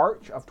to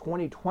March of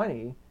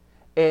 2020,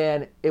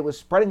 and it was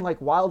spreading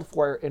like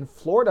wildfire in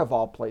Florida of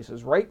all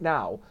places right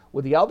now,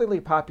 with the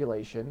elderly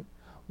population,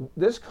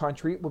 this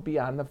country would be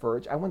on the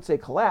verge, I wouldn't say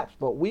collapse,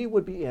 but we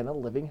would be in a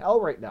living hell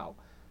right now.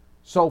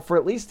 So for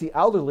at least the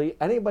elderly,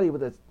 anybody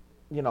with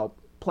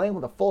playing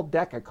with a full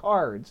deck of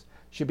cards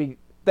should be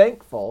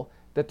thankful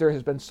that there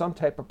has been some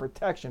type of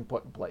protection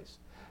put in place.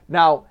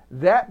 Now,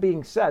 that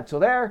being said, so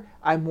there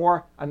I'm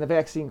more on the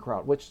vaccine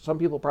crowd, which some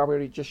people probably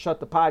already just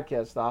shut the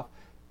podcast off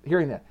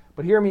hearing that.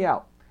 But hear me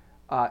out.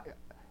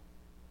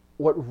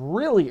 What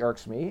really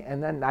irks me,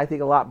 and then I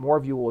think a lot more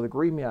of you will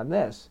agree with me on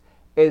this,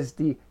 is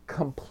the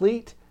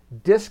complete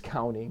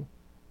discounting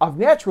of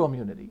natural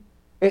immunity.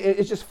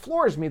 It just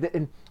floors me that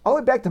all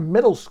the way back to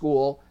middle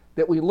school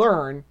that we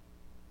learn,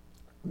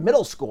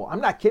 middle school, I'm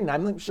not kidding,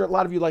 I'm sure a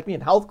lot of you like me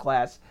in health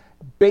class,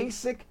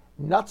 basic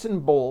nuts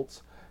and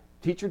bolts.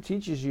 Teacher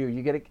teaches you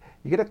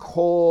get a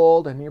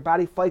cold and your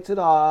body fights it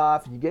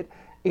off, and you get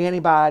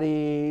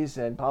antibodies,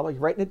 and probably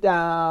writing it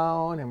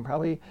down, and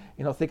probably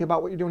thinking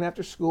about what you're doing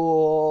after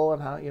school,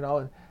 and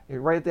how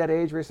right at that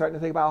age where you're starting to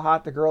think about how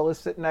hot the girl is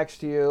sitting next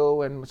to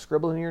you and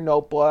scribbling in your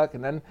notebook,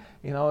 and then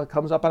it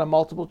comes up on a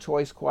multiple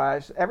choice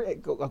question,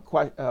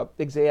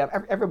 exam.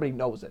 Everybody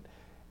knows it.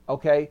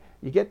 Okay,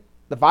 you get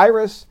the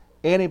virus,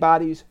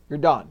 antibodies, you're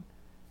done.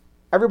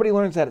 Everybody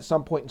learns that at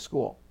some point in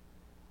school.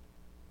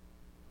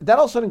 Then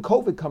all of a sudden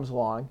COVID comes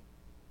along,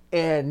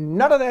 and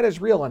none of that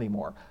is real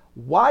anymore.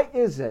 Why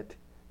is it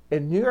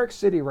in New York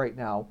City right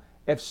now,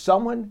 if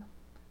someone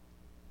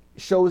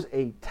shows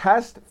a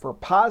test for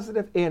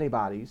positive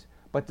antibodies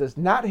but does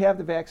not have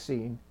the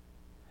vaccine,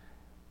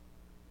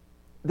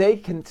 they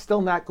can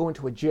still not go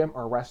into a gym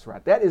or a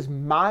restaurant? That is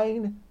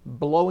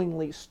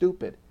mind-blowingly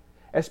stupid,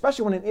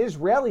 especially when an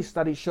Israeli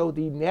study showed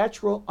the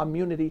natural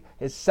immunity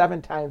is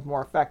 7 times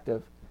more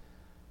effective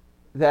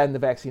than the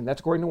vaccine. That's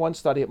according to one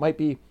study. It might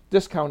be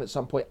discounted at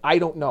some point. I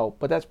don't know,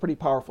 but that's pretty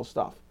powerful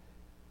stuff.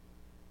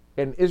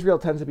 And Israel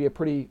tends to be a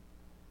pretty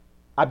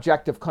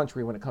objective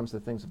country when it comes to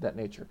things of that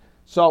nature.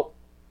 So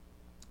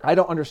I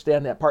don't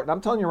understand that part. And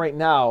I'm telling you right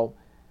now,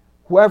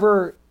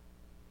 whoever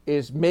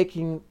is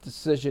making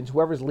decisions,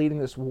 whoever's leading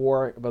this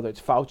war, whether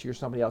it's Fauci or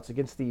somebody else,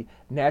 against the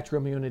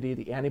natural immunity,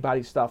 the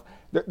antibody stuff,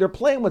 they're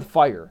playing with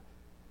fire,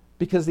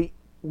 because the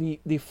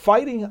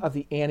fighting of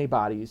the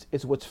antibodies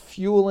is what's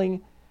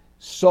fueling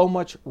so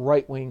much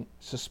right-wing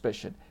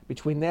suspicion.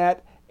 Between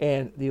that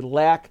and the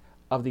lack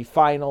of the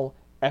final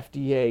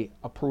FDA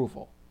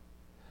approval.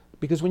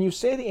 Because when you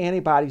say the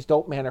antibodies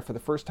don't matter for the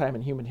first time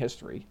in human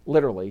history,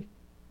 literally,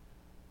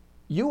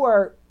 you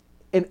are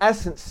in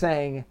essence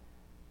saying,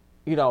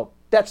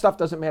 that stuff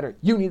doesn't matter.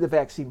 You need the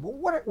vaccine.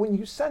 Well, when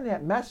you send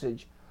that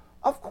message,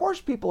 of course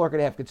people are going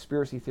to have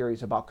conspiracy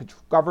theories about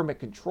government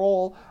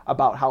control,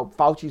 about how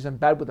Fauci's in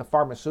bed with the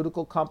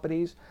pharmaceutical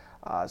companies.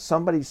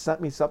 Somebody sent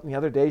me something the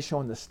other day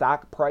showing the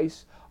stock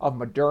price of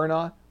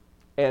Moderna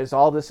as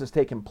all this has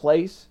taken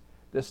place,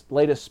 this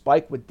latest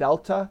spike with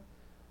Delta.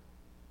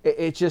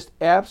 It's just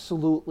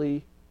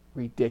absolutely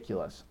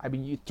ridiculous. I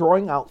mean, you're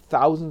throwing out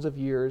thousands of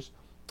years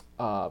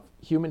of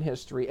human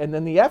history. And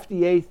then the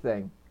FDA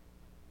thing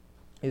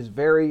is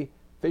very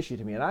fishy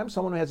to me. And I'm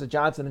someone who has a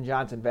Johnson &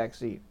 Johnson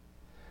vaccine.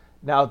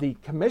 Now, the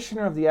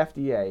commissioner of the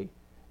FDA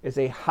is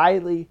a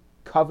highly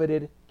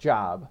coveted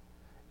job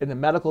in the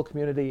medical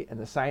community and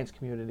the science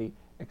community,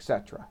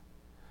 etc.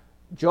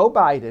 Joe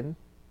Biden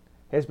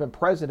has been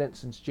president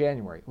since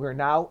January. We're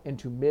now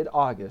into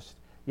mid-August,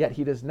 yet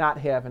he does not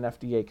have an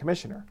FDA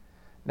commissioner.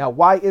 Now,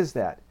 why is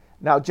that?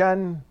 Now,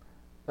 Jen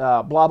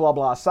blah, blah,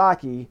 blah,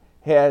 Psaki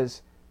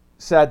has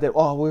said that,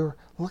 we're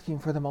looking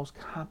for the most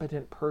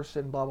competent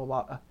person, blah, blah,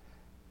 blah.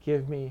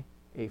 Give me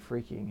a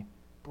freaking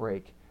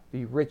break.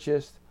 The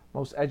richest,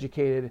 most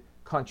educated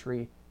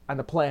country on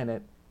the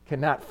planet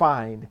cannot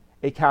find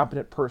a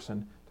competent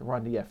person to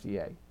run the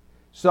FDA.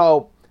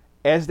 So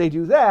as they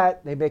do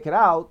that, they make it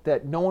out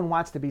that no one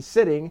wants to be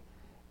sitting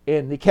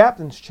in the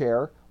captain's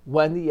chair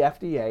when the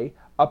FDA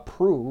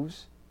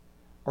approves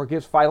or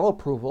gives final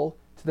approval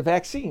to the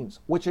vaccines,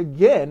 which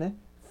again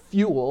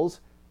fuels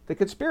the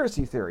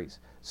conspiracy theories.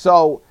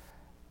 So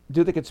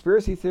do the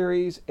conspiracy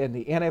theories and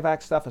the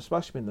anti-vax stuff,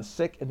 especially in the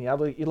sick and the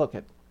elderly,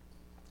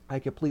 I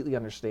completely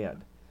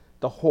understand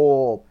the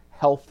whole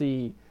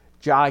healthy,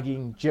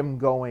 jogging, gym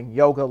going,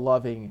 yoga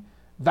loving,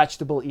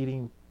 vegetable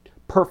eating,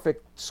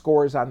 perfect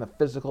scores on the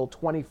physical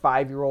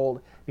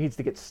 25-year-old needs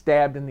to get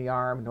stabbed in the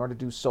arm in order to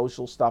do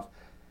social stuff,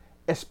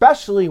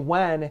 especially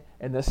when,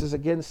 and this is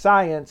again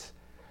science,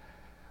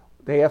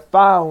 they have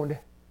found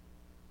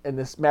in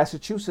this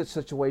Massachusetts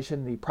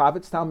situation, the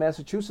Provincetown,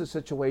 Massachusetts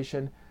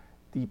situation,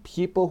 the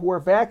people who are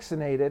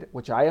vaccinated,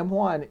 which I am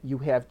one, you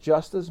have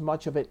just as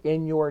much of it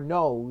in your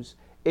nose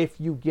if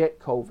you get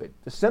COVID.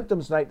 The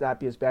symptoms might not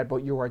be as bad,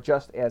 but you are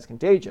just as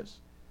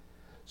contagious.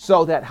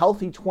 So that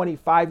healthy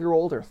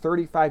 25-year-old or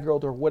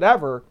 35-year-old or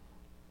whatever,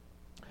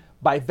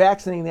 by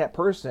vaccinating that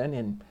person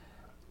and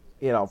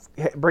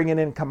bringing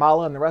in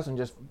Kamala and the rest and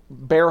just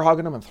bear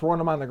hugging them and throwing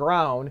them on the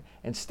ground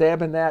and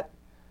stabbing that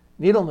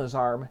needle in his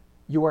arm,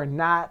 you are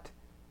not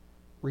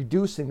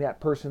reducing that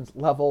person's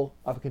level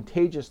of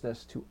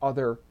contagiousness to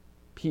other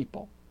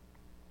people.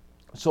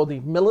 So the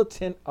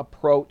militant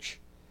approach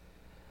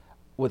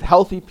with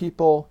healthy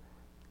people,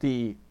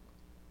 the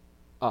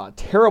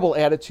terrible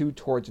attitude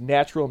towards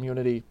natural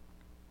immunity,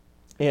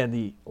 and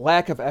the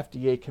lack of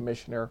FDA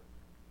commissioner,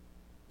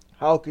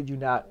 how could you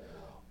not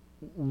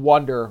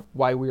wonder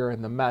why we are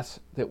in the mess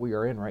that we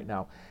are in right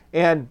now?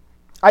 And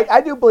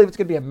I do believe it's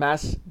going to be a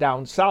mess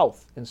down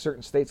south in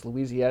certain states,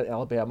 Louisiana,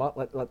 Alabama.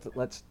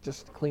 Let's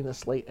just clean the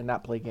slate and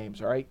not play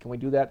games, all right? Can we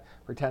do that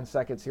for 10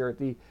 seconds here?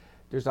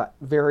 There's a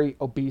very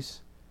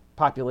obese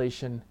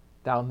population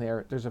down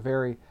there.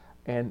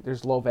 And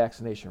there's low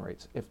vaccination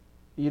rates. If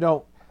you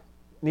don't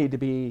need to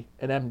be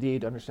an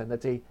MD to understand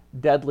that's a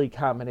deadly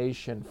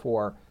combination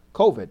for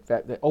COVID.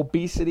 The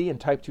obesity and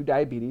type 2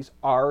 diabetes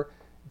are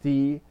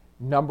the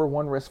number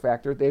one risk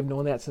factor. They've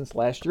known that since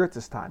last year at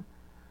this time.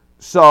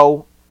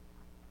 So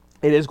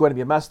it is going to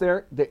be a mess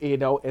there.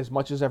 As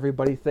much as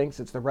everybody thinks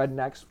it's the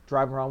rednecks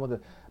driving around with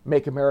the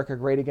Make America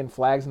Great Again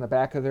flags in the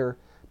back of their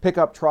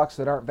pickup trucks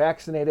that aren't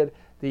vaccinated,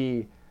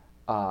 the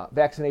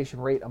Vaccination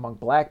rate among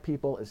black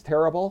people is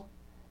terrible.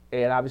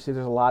 And obviously,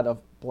 there's a lot of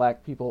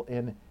black people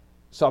in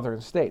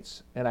southern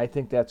states. And I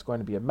think that's going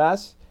to be a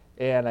mess.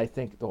 And I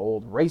think the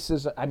old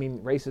racism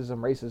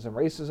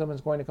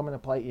is going to come into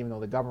play, even though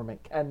the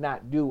government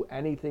cannot do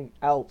anything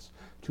else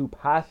to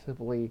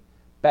possibly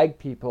beg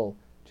people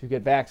to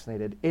get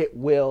vaccinated. It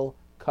will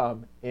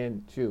come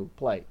into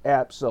play.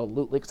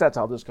 Absolutely. Because that's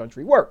how this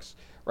country works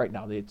right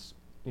now. It's,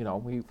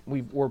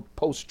 we're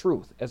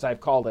post-truth, as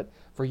I've called it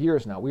for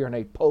years now. We are in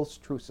a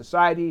post-truth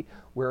society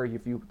where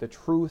the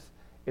truth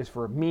is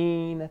for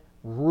mean,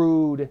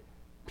 rude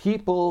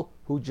people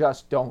who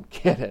just don't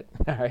get it.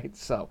 All right.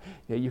 So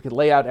you could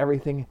lay out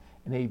everything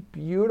in a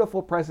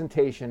beautiful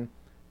presentation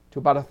to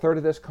about a third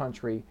of this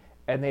country,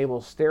 and they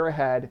will stare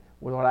ahead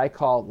with what I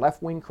call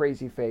left-wing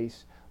crazy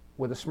face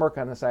with a smirk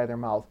on the side of their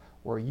mouth,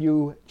 where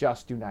you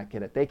just do not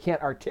get it. They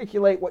can't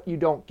articulate what you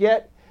don't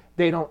get.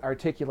 They don't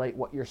articulate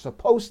what you're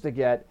supposed to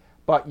get,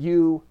 but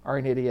you are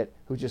an idiot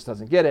who just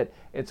doesn't get it.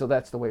 And so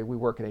that's the way we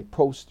work in a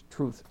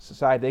post-truth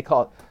society. They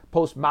call it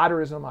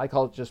postmodernism. I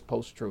call it just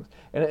post-truth.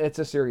 And it's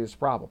a serious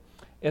problem.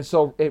 And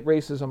so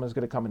racism is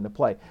going to come into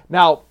play.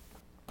 Now,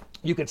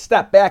 you can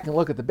step back and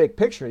look at the big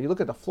picture. You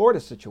look at the Florida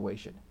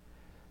situation.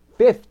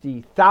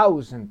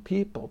 50,000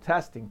 people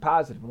testing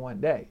positive in one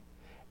day.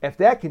 If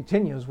that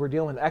continues, we're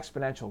dealing with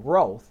exponential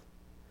growth.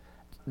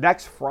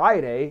 Next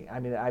Friday,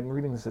 I'm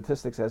reading the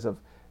statistics as of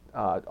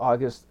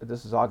August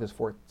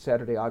 4th,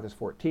 Saturday, August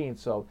 14th.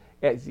 So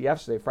as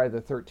yesterday, Friday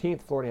the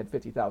 13th, Florida had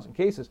 50,000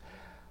 cases.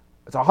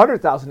 It's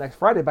 100,000 next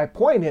Friday. My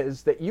point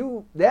is that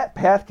that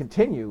path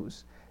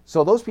continues.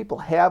 So those people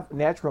have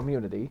natural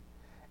immunity.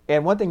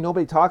 And one thing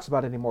nobody talks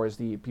about anymore is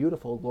the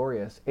beautiful,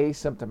 glorious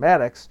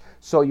asymptomatics.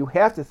 So you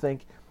have to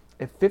think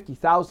if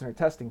 50,000 are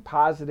testing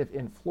positive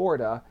in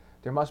Florida,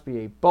 there must be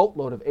a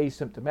boatload of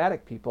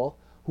asymptomatic people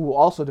who will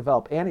also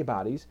develop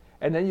antibodies.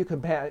 And then you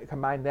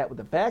combine that with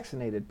the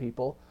vaccinated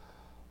people.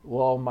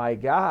 Well, my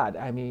God,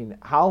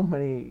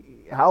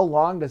 how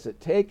long does it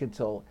take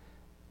until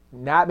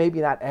maybe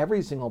not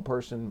every single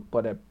person,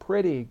 but a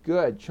pretty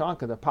good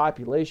chunk of the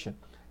population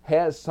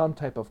has some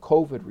type of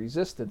COVID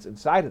resistance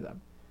inside of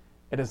them?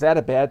 And is that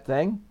a bad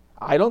thing?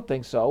 I don't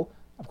think so.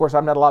 Of course,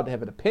 I'm not allowed to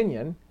have an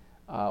opinion.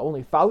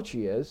 Only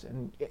Fauci is,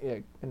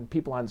 and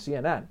people on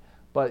CNN.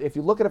 But if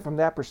you look at it from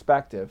that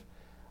perspective,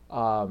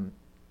 the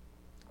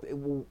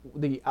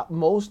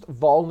most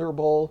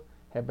vulnerable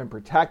have been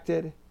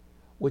protected,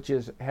 which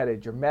has had a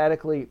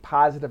dramatically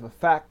positive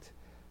effect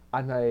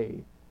on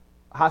the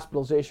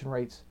hospitalization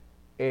rates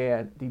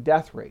and the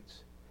death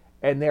rates.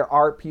 And there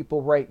are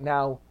people right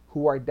now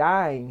who are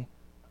dying,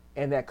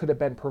 and that could have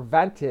been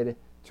prevented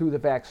through the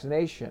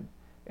vaccination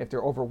if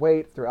they're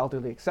overweight, if they're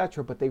elderly,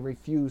 etc., but they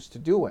refuse to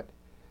do it.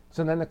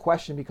 So then the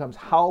question becomes,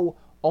 how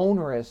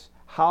onerous,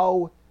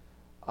 how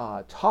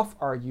tough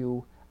are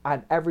you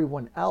on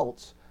everyone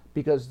else,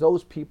 because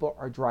those people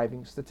are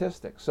driving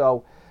statistics.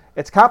 So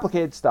it's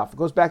complicated stuff. It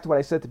goes back to what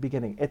I said at the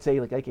beginning. It's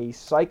like a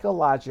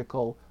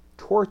psychological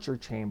torture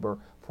chamber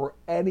for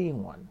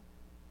anyone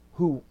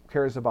who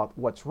cares about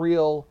what's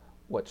real,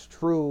 what's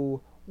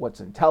true,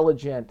 what's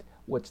intelligent,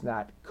 what's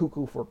not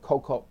cuckoo for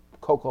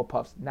Cocoa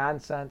Puffs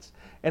nonsense.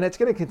 And it's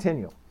going to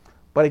continue.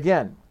 But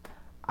again,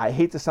 I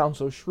hate to sound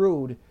so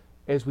shrewd,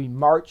 as we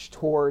march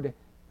toward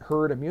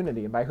herd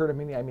immunity. And by herd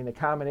immunity, I mean the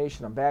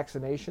combination of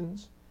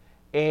vaccinations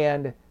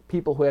and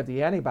people who have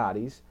the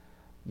antibodies.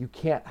 You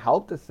can't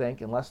help to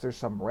think, unless there's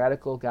some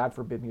radical, God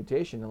forbid,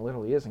 mutation, and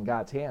literally is in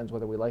God's hands,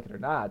 whether we like it or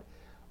not,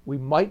 we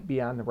might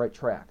be on the right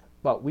track.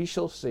 But we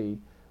shall see.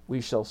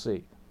 We shall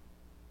see.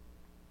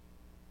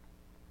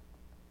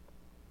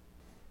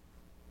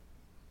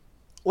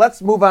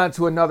 Let's move on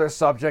to another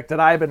subject that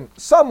I've been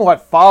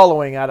somewhat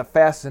following out of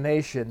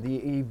fascination, the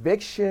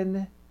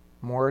eviction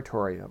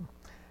moratorium.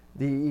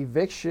 The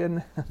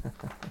eviction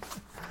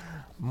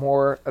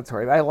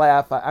moratorium. I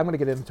laugh. I'm going to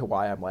get into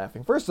why I'm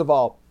laughing. First of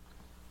all,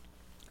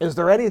 is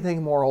there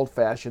anything more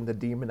old-fashioned than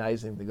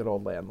demonizing the good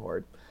old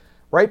landlord?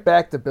 Right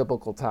back to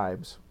biblical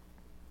times.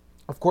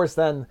 Of course,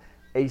 then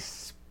a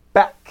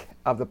speck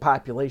of the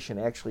population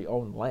actually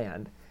owned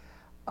land.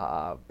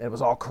 It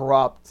was all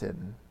corrupt,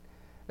 and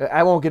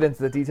I won't get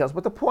into the details,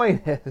 but the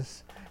point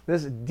is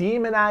this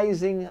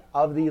demonizing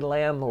of the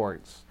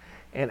landlords.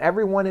 And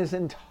everyone is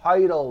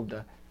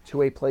entitled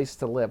to a place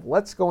to live.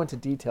 Let's go into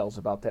details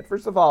about that.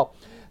 First of all,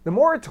 the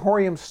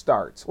moratorium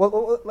starts.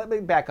 Well, let me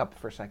back up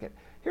for a second.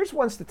 Here's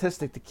one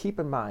statistic to keep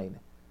in mind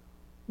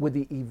with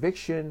the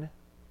eviction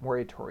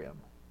moratorium.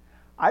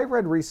 I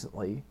read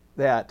recently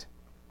that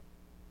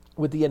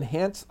with the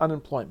enhanced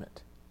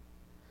unemployment,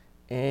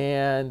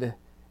 and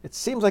it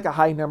seems like a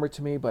high number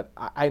to me, but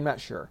I'm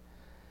not sure.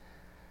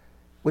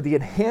 With the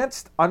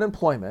enhanced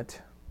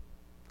unemployment,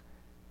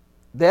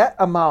 that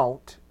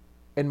amount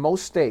in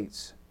most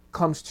states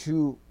comes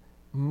to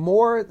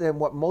more than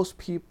what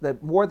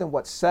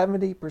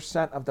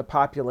 70% of the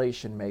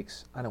population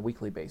makes on a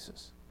weekly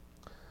basis.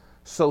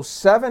 So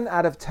 7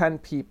 out of 10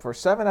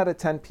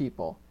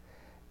 people,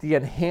 the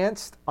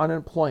enhanced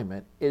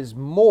unemployment is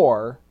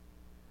more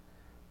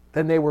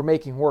than they were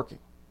making working.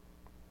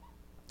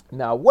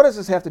 Now, what does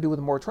this have to do with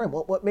the moratorium?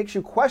 Well, what makes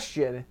you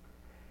question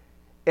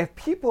if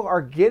people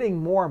are getting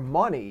more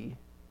money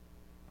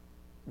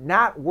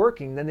not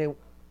working than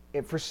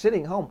they for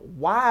sitting home,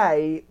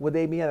 why would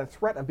they be on a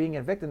threat of being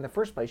evicted in the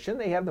first place?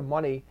 Shouldn't they have the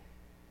money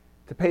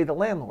to pay the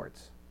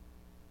landlords?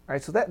 All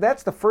right, so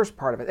that's the first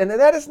part of it. And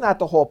that is not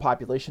the whole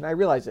population. I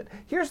realize it.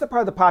 Here's the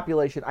part of the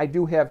population I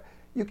do have,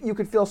 you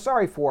could feel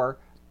sorry for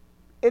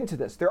into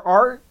this. There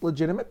are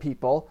legitimate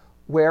people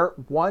where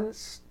one,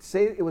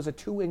 say it was a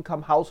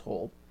 2-income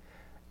household,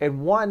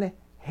 and one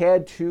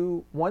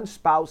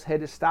spouse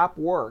had to stop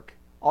work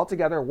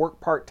altogether, work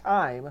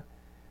part-time,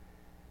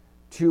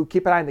 to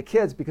keep an eye on the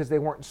kids because they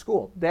weren't in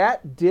school.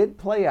 That did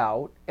play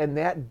out, and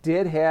that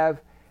did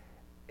have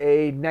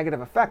a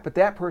negative effect. But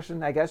that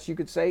person, I guess you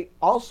could say,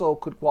 also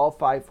could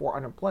qualify for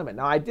unemployment.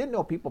 Now, I did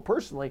know people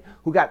personally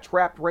who got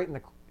trapped right in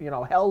the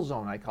hell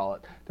zone, I call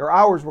it. Their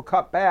hours were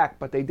cut back,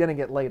 but they didn't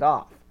get laid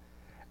off,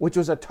 which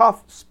was a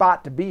tough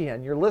spot to be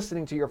in. You're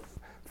listening to your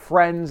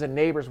friends and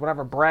neighbors,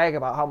 whatever, brag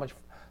about how much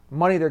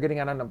money they're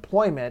getting on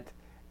unemployment,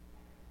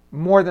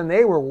 more than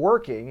they were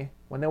working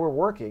when they were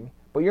working,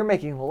 but you're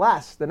making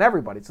less than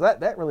everybody. So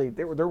that really,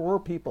 there were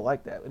people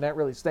like that, and that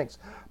really stinks.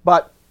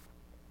 But,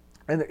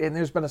 and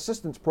there's been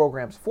assistance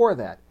programs for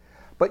that.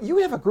 But you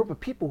have a group of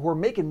people who are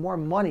making more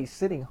money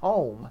sitting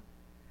home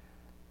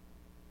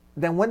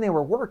than when they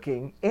were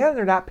working, and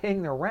they're not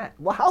paying their rent.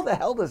 Well, how the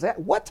hell does that,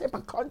 what type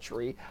of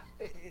country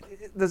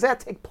does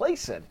that take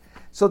place in?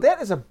 So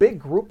that is a big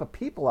group of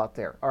people out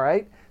there, all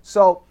right?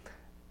 So,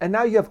 and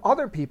now you have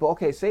other people,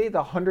 okay, say the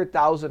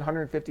 100,000,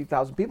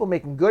 150,000 people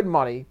making good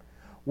money,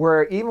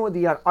 where even with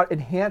the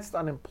enhanced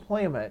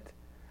unemployment,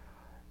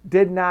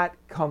 did not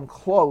come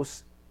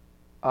close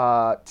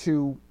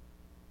to,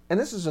 and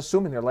this is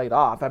assuming they're laid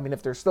off. I mean,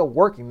 if they're still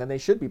working, then they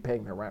should be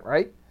paying their rent,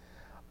 right?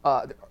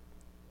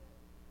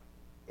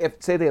 If,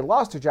 say, they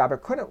lost their job or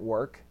couldn't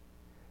work,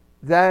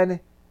 then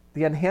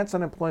the enhanced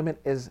unemployment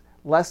is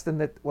less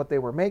than what they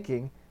were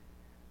making.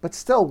 But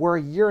still, we're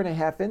a year and a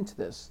half into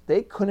this.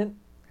 They couldn't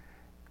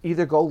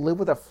either go live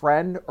with a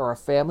friend or a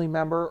family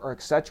member or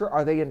etc.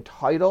 Are they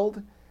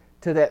entitled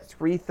to that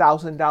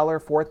 $3,000,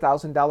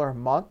 $4,000 a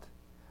month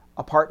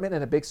apartment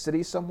in a big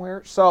city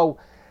somewhere? So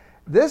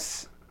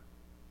this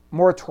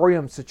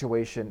moratorium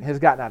situation has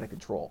gotten out of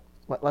control.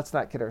 Let's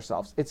not kid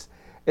ourselves.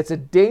 It's a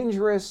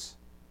dangerous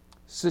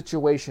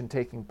situation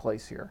taking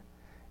place here.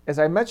 As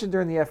I mentioned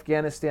during the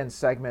Afghanistan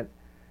segment,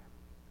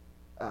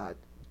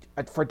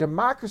 for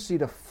democracy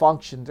to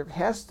function, there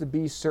has to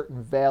be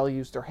certain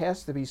values, there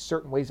has to be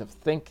certain ways of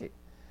thinking.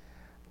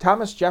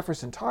 Thomas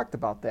Jefferson talked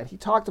about that. He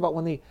talked about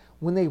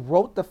when they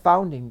wrote the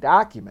founding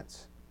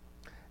documents,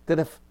 that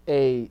if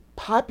a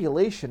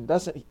population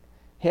doesn't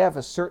have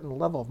a certain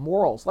level of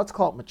morals, let's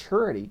call it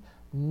maturity,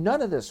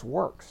 none of this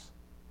works.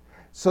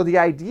 So the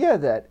idea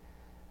that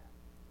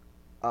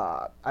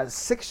a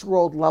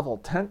 6-year-old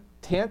level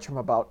tantrum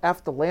about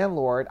F the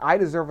landlord, I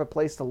deserve a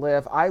place to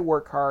live, I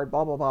work hard,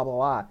 blah, blah, blah, blah,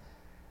 blah,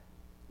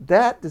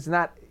 that does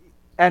not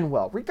end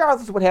well,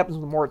 regardless of what happens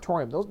with the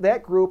moratorium.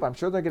 That group, I'm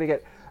sure they're going to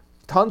get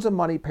tons of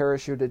money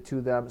parachuted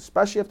to them,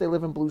 especially if they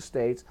live in blue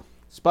states,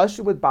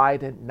 especially with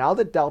Biden. Now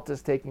that Delta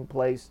is taking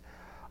place,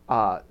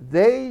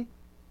 they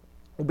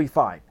will be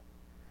fine.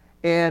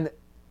 And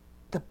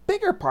the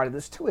bigger part of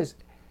this, too, is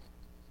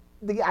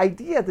the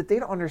idea that they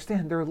don't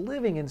understand they're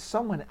living in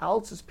someone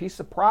else's piece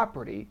of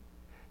property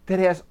that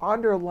has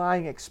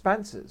underlying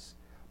expenses: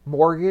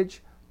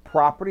 mortgage,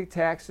 property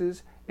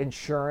taxes,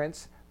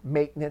 insurance,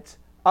 maintenance,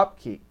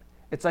 upkeep.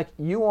 It's like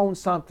you own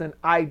something,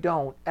 I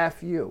don't,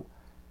 F you.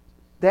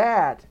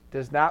 That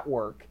does not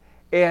work.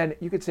 And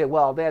you could say,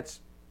 well,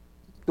 that's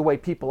the way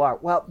people are.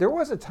 Well, there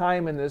was a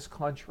time in this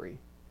country,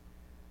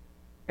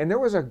 and there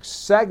was a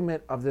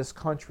segment of this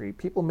country,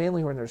 people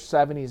mainly who are in their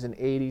 70s and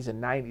 80s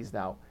and 90s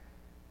now,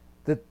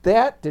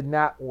 that did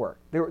not work.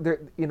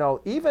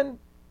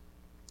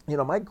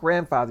 My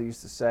grandfather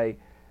used to say,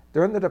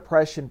 during the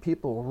Depression,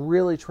 people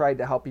really tried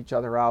to help each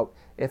other out.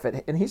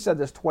 And he said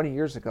this 20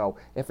 years ago,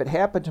 if it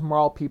happened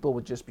tomorrow, people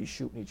would just be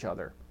shooting each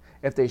other.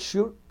 If they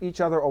shoot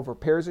each other over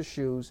pairs of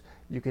shoes,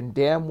 you can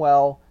damn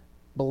well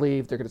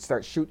believe they're going to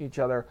start shooting each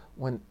other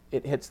when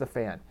it hits the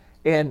fan.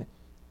 And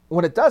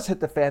when it does hit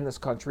the fan in this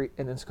country,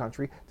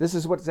 this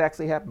is what's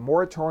actually happened.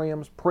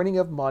 Moratoriums, printing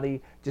of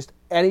money, just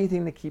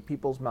anything to keep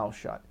people's mouths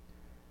shut.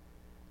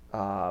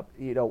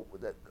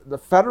 The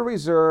Federal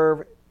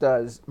Reserve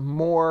does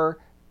more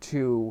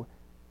to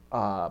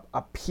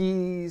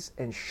appease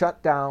and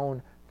shut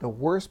down the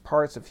worst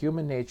parts of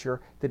human nature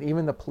than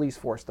even the police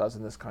force does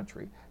in this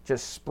country.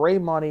 Just spray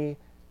money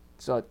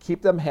so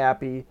keep them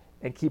happy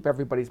and keep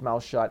everybody's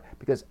mouth shut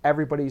because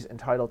everybody's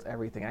entitled to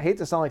everything. I hate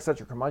to sound like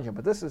such a curmudgeon,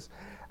 but this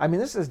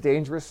is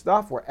dangerous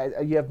stuff where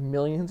you have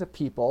millions of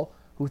people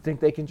who think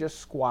they can just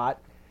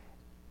squat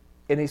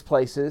in these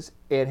places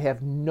and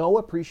have no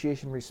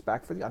appreciation,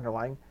 respect for the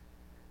underlying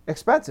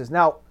expenses.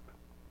 Now,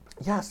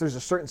 yes, there's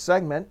a certain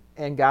segment,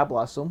 and God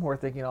bless them, who are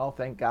thinking, oh,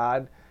 thank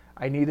God,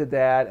 I needed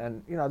that.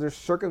 And, there's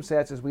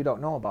circumstances we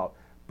don't know about.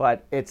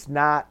 But it's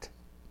not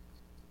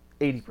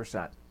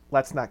 80%.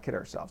 Let's not kid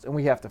ourselves. And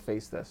we have to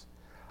face this.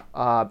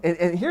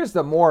 And here's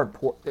the more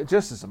important,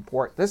 just as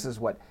important, this is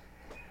what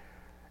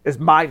is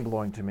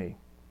mind-blowing to me.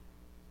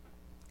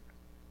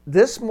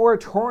 This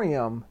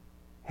moratorium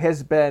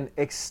has been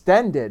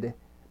extended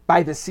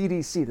by the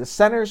CDC, the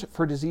Centers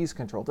for Disease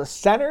Control. The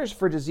Centers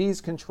for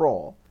Disease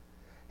Control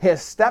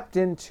has stepped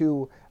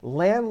into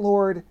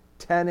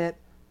landlord-tenant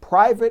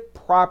private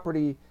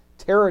property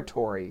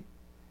territory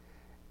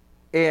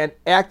and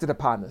acted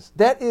upon this.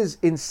 That is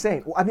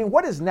insane. I mean,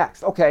 what is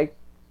next? Okay,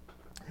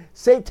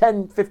 say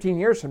 10, 15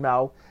 years from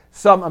now,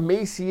 some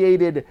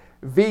emaciated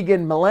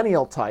vegan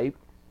millennial type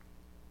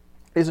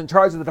is in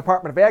charge of the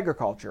Department of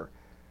Agriculture.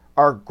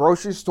 Are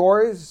grocery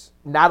stores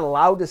not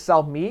allowed to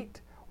sell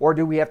meat? Or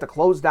do we have to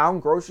close down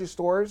grocery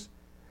stores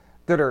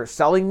that are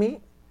selling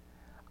meat?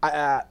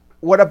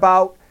 What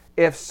about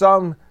if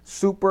some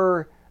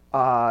super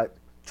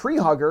tree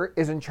hugger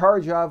is in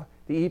charge of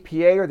the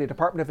EPA or the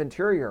Department of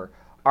Interior?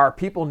 Are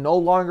people no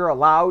longer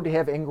allowed to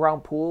have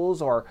in-ground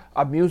pools, or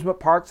amusement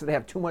parks that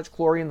have too much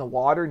chlorine in the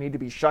water need to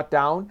be shut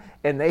down,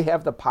 and they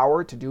have the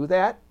power to do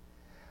that?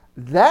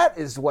 That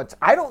is what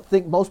I don't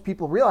think most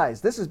people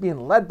realize. This is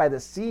being led by the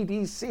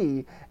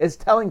CDC, is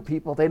telling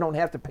people they don't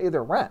have to pay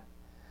their rent.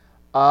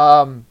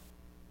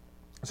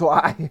 So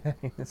I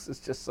mean, this is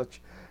just such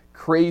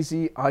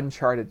crazy,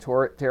 uncharted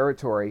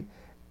territory.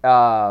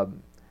 I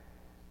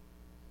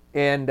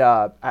don't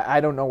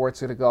know where it's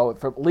going to go.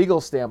 From a legal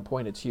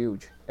standpoint, it's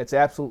huge. It's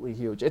absolutely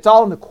huge. It's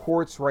all in the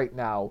courts right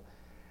now.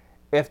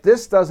 If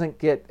this doesn't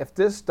get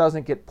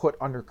put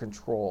under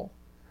control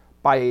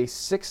by a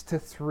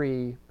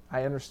 6-3,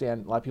 I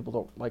understand a lot of people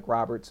don't like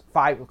Roberts.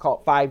 We'll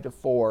call it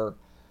 5-4.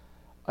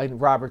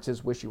 And Roberts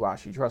is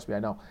wishy-washy. Trust me, I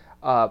know.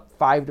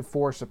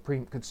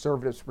 5-4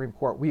 conservative Supreme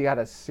Court. We got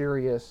a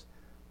serious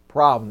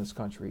problem in this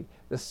country.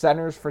 The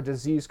Centers for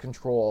Disease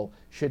Control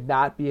should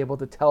not be able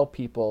to tell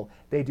people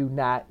they do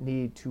not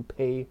need to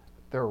pay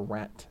their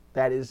rent.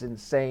 That is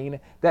insane.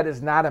 That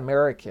is not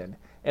American.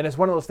 And it's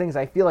one of those things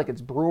I feel like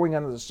it's brewing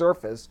under the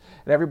surface,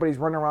 and everybody's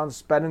running around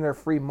spending their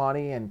free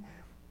money and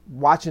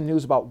watching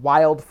news about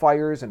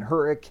wildfires and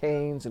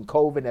hurricanes and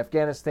COVID in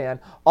Afghanistan,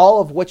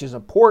 all of which is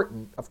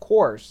important, of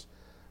course.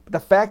 But the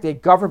fact that a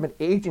government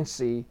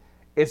agency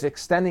is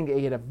extending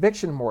an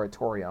eviction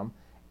moratorium,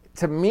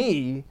 to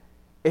me,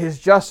 is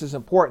just as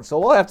important. So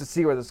we'll have to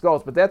see where this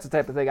goes. But that's the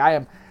type of thing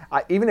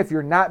even if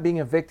you're not being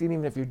evicted,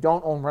 even if you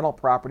don't own rental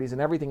properties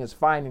and everything is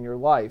fine in your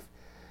life,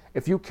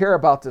 if you care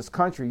about this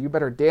country, you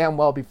better damn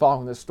well be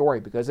following this story,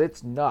 because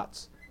it's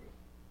nuts.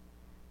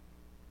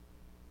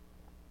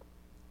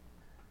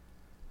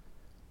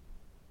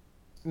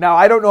 Now,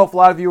 I don't know if a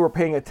lot of you were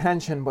paying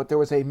attention, but there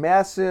was a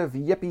massive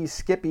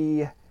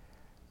yippee-skippy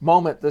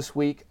moment this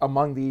week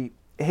among the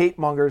hate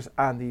mongers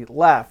on the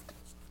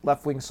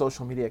left-wing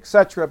social media,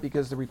 etc.,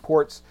 because the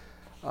reports,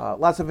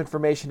 lots of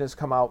information has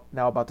come out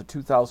now about the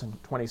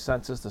 2020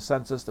 census, the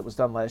census that was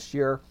done last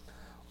year.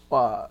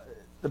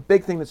 The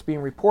big thing that's being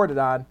reported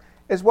on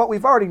is what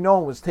we've already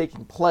known was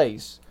taking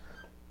place,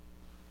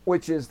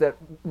 which is that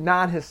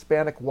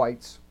non-Hispanic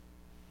whites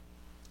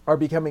are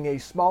becoming a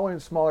smaller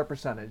and smaller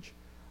percentage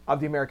of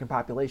the American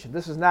population.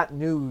 This is not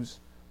news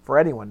for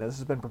anyone. This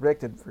has been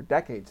predicted for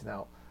decades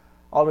now.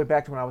 All the way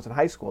back to when I was in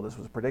high school, this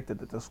was predicted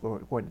that this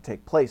was going to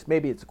take place.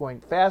 Maybe it's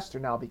going faster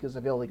now because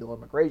of illegal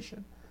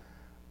immigration,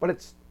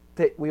 but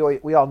we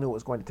all knew it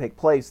was going to take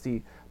place.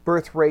 The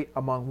birth rate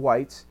among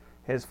whites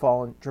has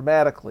fallen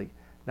dramatically.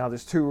 Now,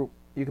 you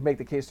can make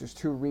the case there's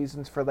two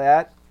reasons for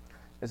that.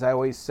 As I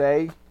always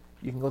say,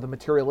 you can go the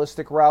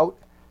materialistic route,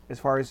 as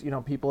far as,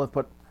 people have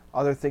put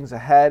other things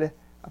ahead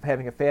of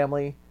having a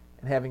family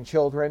and having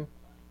children,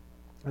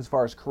 as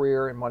far as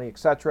career and money,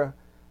 etc.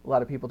 A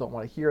lot of people don't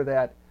want to hear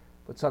that,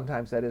 but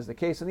sometimes that is the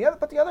case.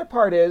 But the other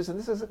part is, and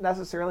this isn't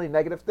necessarily a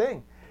negative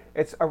thing,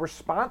 it's a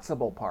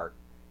responsible part.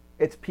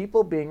 It's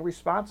people being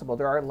responsible.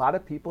 There are a lot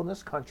of people in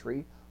this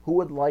country who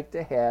would like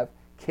to have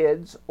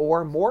kids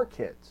or more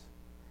kids,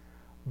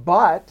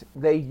 but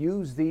they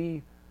use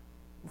the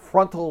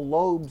frontal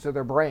lobes of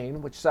their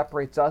brain, which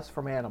separates us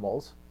from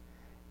animals,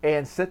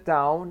 and sit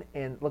down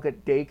and look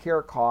at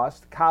daycare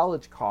costs,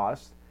 college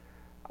costs,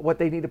 what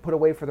they need to put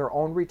away for their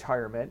own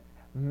retirement,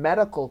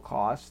 medical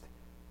costs,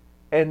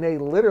 and they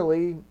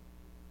literally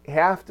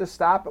have to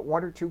stop at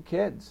 1 or 2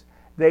 kids.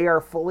 They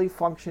are fully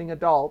functioning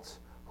adults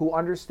who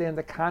understand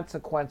the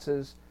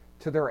consequences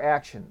to their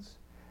actions.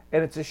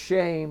 And it's a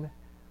shame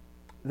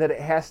that it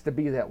has to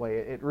be that way.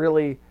 It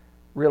really,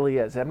 really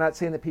is. I'm not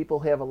saying that people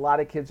who have a lot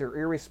of kids are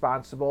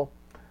irresponsible,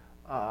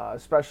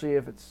 especially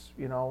if it's,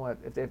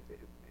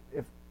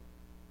 if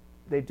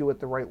they do it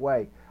the right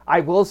way. I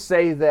will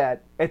say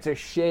that it's a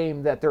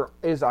shame that there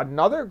is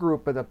another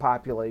group of the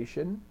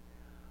population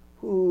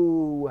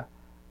who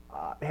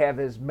have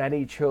as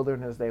many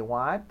children as they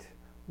want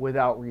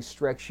without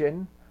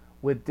restriction,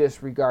 with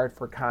disregard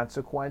for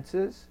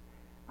consequences.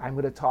 I'm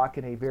going to talk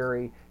in a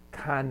very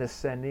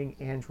condescending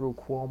Andrew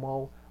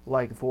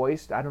Cuomo-like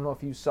voice. I don't know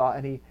if you saw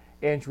any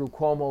Andrew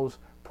Cuomo's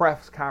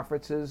press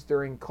conferences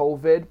during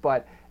COVID,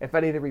 but if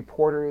any of the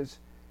reporters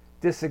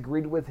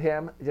disagreed with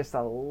him just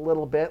a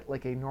little bit,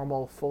 like a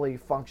normal, fully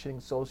functioning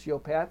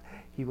sociopath,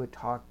 he would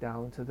talk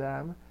down to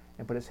them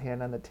and put his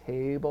hand on the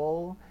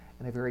table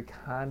in a very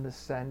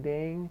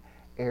condescending,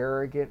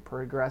 arrogant,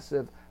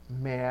 progressive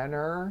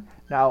manner.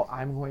 Now,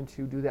 I'm going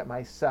to do that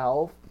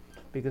myself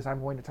because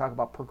I'm going to talk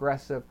about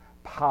progressive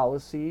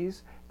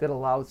policies that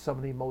allow some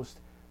of the most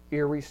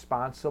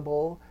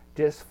irresponsible,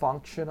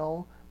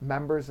 dysfunctional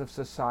members of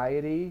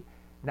society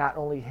not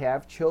only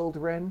have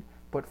children,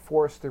 but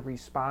force the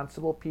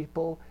responsible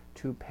people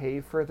to pay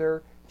for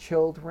their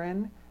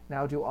children.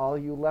 Now, do all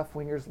you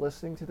left-wingers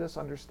listening to this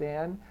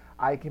understand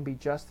I can be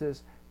just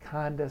as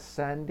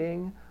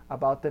condescending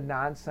about the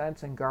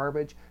nonsense and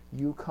garbage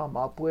you come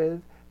up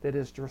with that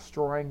is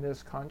destroying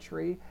this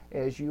country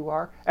as you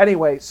are?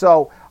 Anyway,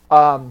 so,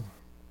 but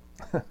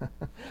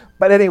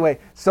anyway,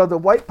 so the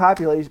white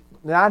population,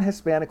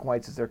 non-Hispanic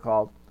whites as they're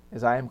called,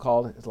 as I am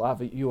called, as a lot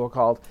of you are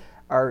called,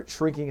 are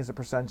shrinking as a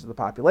percentage of the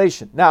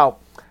population. Now,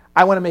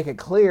 I want to make it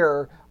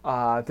clear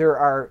there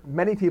are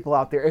many people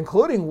out there,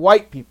 including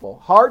white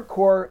people,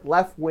 hardcore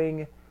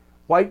left-wing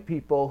white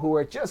people who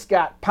are just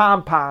got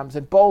pom-poms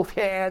in both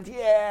hands.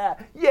 Yeah,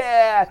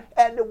 yeah,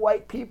 and the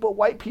white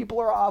people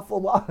are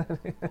awful.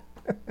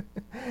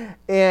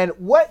 And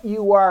what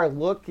you are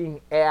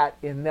looking at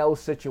in those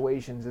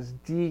situations is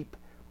deep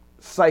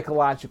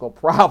psychological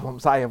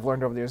problems, I have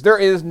learned over the years. There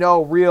is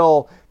no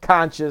real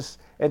conscious,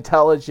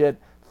 intelligent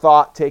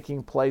thought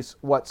taking place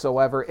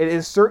whatsoever. It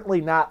is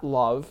certainly not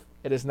love.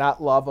 It is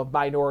not love of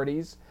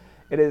minorities.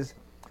 It is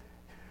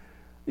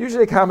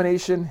usually a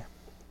combination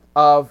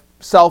of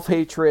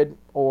self-hatred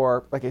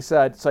or, like I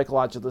said,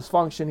 psychological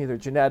dysfunction, either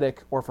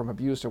genetic or from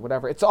abuse or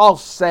whatever. It's all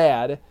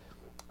sad.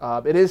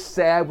 It is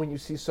sad when you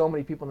see so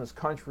many people in this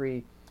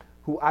country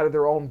who, out of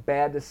their own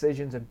bad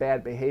decisions and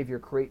bad behavior,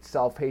 create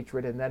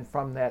self-hatred, and then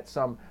from that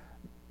some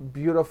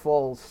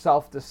beautiful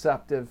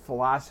self-deceptive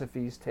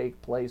philosophies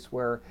take place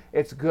where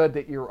it's good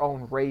that your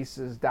own race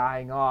is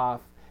dying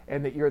off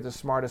and that you're the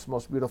smartest,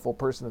 most beautiful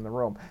person in the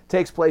room. It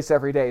takes place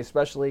every day,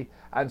 especially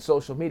on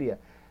social media.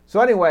 So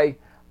anyway,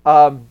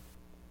 now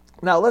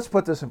let's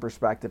put this in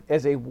perspective.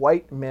 As a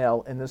white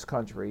male in this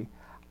country,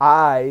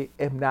 I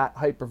am not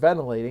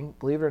hyperventilating,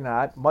 believe it or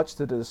not, much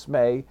to the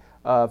dismay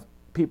of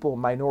people,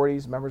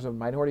 minorities, members of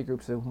minority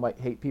groups who might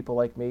hate people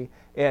like me,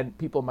 and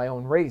people of my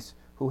own race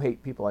who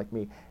hate people like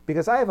me,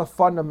 because I have a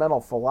fundamental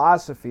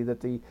philosophy that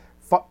the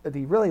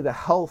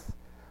health,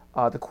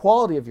 the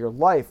quality of your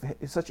life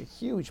is such a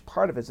huge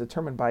part of it is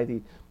determined by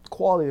the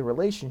quality of the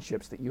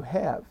relationships that you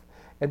have.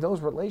 And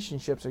those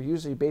relationships are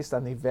usually based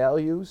on the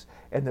values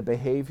and the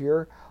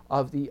behavior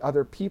of the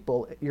other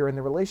people you're in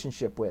the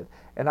relationship with.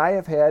 And I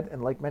have had,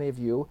 and like many of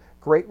you,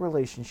 great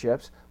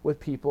relationships with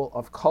people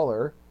of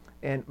color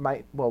and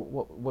what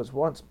was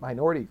once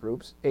minority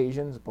groups,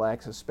 Asians,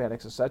 blacks,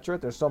 Hispanics, etc.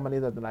 There's so many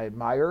of them that I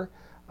admire.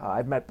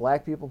 I've met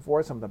black people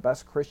before, some of the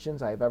best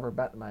Christians I've ever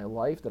met in my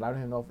life, that I don't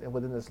even know if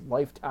within this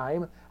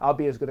lifetime I'll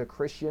be as good a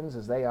Christians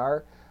as they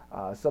are.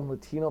 Some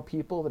Latino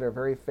people that are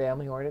very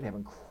family-oriented, have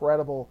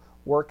incredible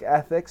work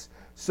ethics.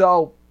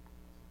 So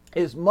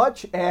as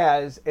much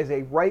as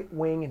a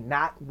right-wing,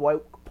 not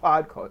woke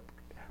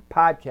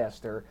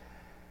podcaster,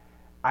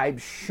 I'm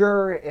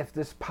sure if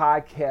this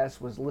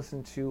podcast was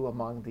listened to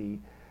among the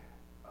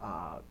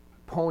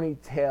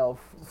ponytail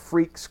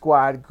freak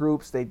squad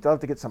groups, they'd love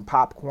to get some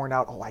popcorn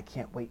out. Oh, I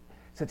can't wait.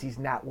 Since he's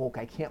not woke,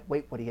 I can't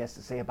wait what he has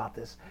to say about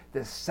this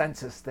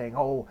census thing.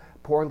 Oh,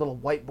 poor little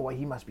white boy,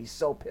 he must be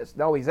so pissed.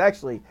 No, he's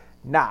actually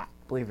not,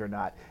 believe it or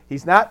not.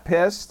 He's not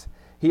pissed.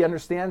 He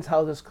understands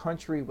how this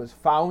country was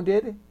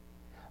founded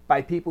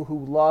by people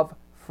who love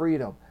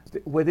freedom.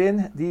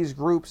 Within these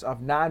groups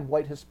of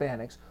non-white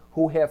Hispanics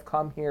who have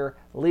come here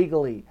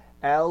legally,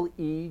 L-E-G-A-L-L-Y,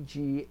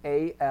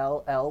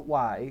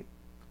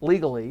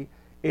 legally,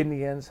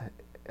 Indians,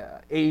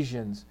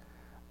 Asians,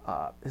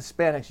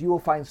 Hispanics, you will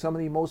find some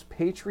of the most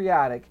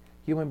patriotic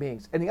human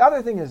beings. And the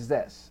other thing is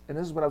this, and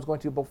this is what I was going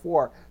to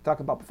talk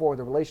about before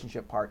the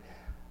relationship part.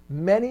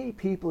 Many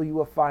people you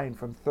will find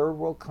from third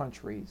world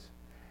countries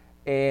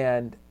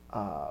and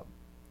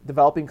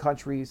developing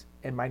countries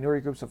and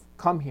minority groups have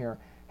come here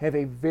have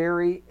a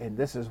very, and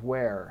this is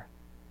where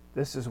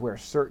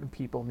certain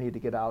people need to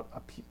get out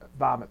a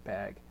vomit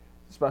bag,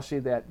 especially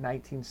that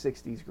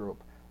 1960s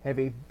group, have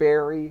a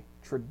very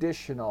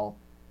traditional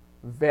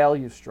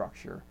value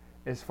structure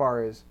as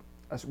far as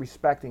us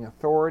respecting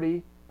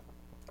authority,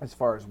 as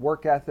far as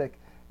work ethic,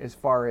 as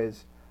far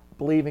as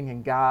believing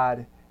in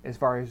God, as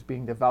far as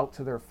being devout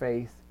to their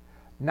faith.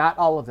 Not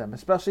all of them,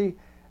 especially,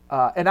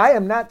 and I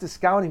am not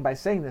discounting by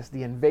saying this,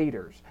 the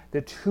invaders,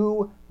 the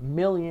 2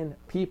 million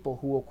people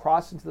who will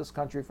cross into this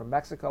country from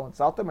Mexico and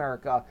South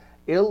America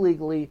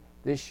illegally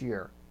this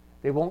year.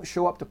 They won't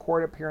show up to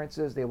court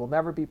appearances. They will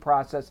never be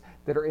processed,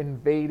 that are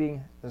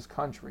invading this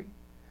country.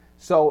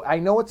 So I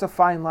know it's a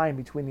fine line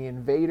between the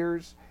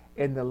invaders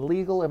and the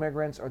legal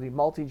immigrants or the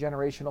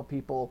multi-generational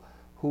people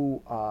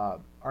who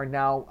are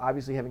now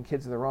obviously having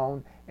kids of their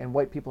own, and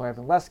white people are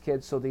having less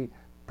kids, so the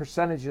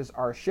percentages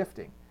are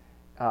shifting.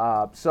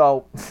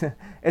 So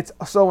it's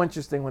so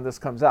interesting when this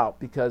comes out,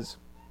 because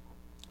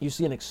you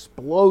see an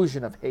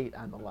explosion of hate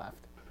on the left.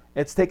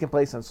 It's taking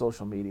place on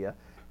social media.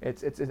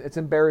 It's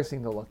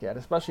embarrassing to look at,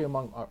 especially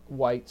among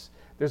whites.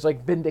 There's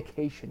like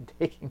vindication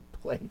taking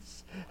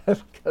place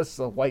because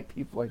the white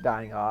people are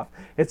dying off.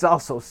 It's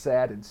also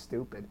sad and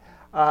stupid.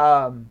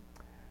 But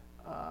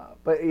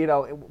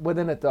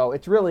within it though,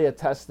 it's really a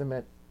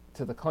testament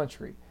to the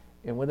country.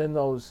 And within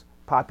those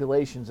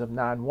populations of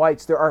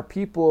non-whites, there are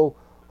people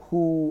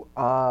who,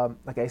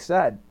 like I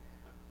said,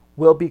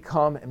 will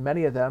become,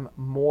 many of them,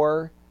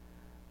 more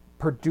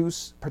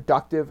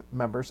productive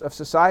members of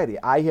society.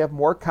 I have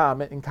more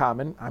in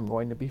common, I'm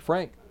going to be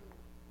frank,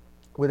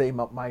 with a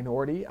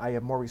minority. I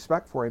have more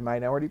respect for a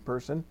minority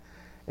person,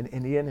 an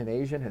Indian, an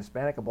Asian,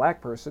 Hispanic, a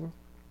black person,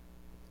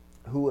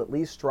 who at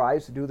least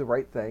strives to do the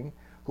right thing,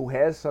 who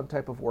has some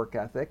type of work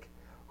ethic,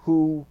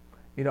 who,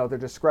 their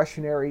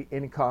discretionary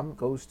income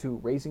goes to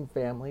raising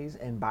families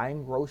and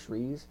buying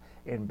groceries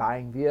and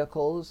buying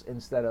vehicles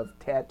instead of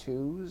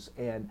tattoos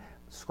and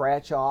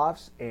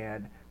scratch-offs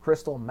and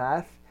crystal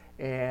meth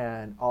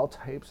and all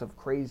types of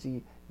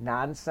crazy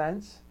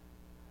nonsense.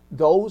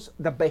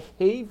 The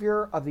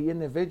behavior of the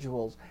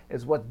individuals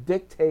is what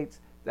dictates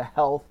the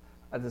health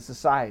of the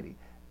society,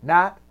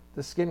 not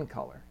the skin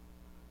color.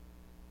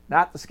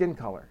 Not the skin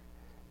color.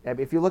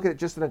 If you look at it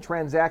just on a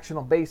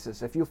transactional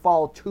basis, if you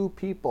follow two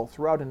people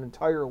throughout an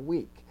entire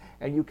week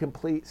and you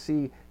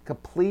see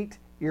complete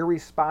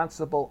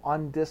irresponsible,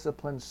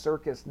 undisciplined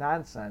circus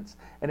nonsense,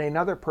 and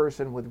another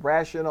person with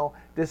rational,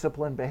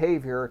 disciplined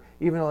behavior,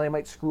 even though they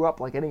might screw up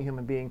like any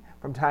human being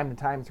from time to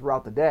time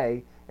throughout the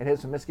day and have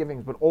some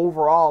misgivings, but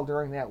overall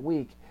during that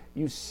week,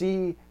 you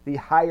see the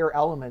higher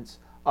elements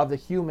of the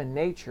human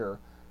nature.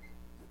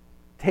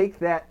 Take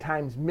that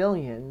times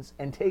millions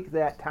and take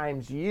that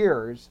times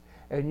years,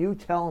 and you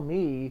tell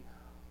me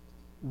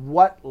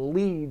what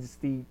leads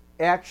the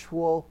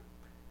actual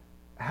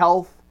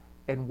health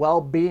and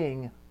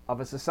well-being of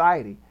a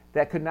society.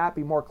 That could not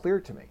be more clear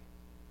to me.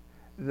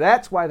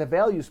 That's why the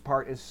values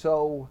part is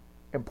so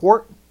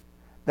important.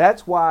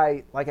 That's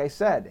why, like I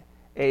said,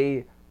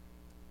 a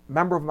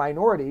member of a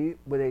minority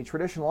with a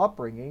traditional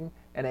upbringing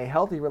and a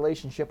healthy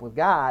relationship with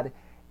God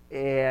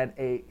and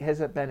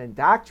hasn't been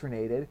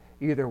indoctrinated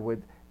either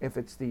with, if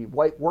it's the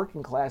white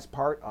working class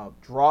part of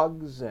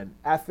drugs and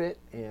effort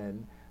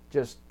and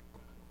just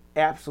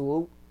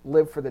absolute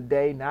live for the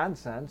day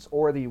nonsense,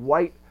 or the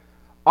white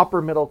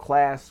upper middle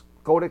class,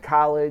 go to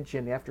college,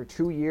 and after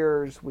 2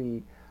 years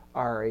we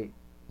are a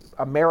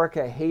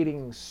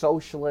America-hating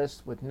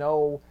socialist with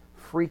no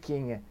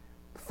freaking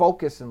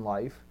focus in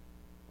life.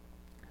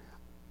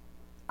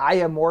 I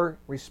have more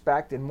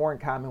respect and more in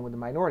common with the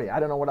minority. I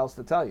don't know what else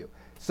to tell you.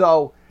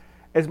 So,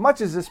 as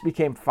much as this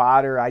became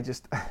fodder, I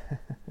just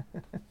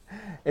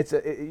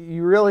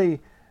you really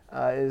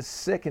as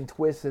sick and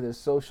twisted as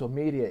social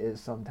media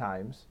is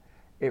sometimes.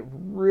 You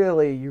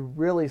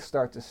really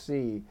start to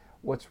see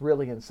what's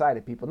really inside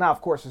of people. Now,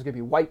 of course, there's going to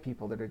be white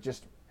people that are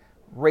just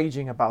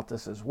raging about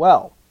this as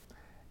well.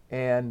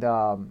 And,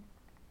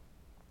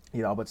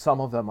 but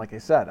some of them, like I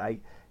said,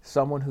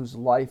 someone whose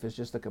life is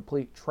just a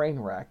complete train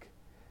wreck,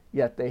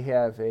 yet they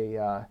have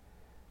a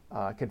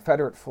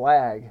Confederate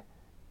flag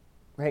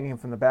hanging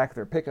from the back of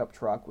their pickup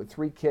truck with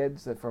 3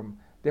 kids from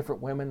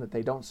different women that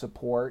they don't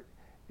support,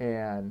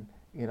 and,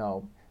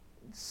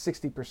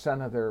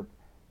 60% of their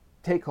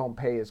take-home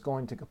pay is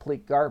going to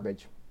complete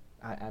garbage.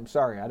 I'm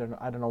sorry, I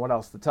don't know what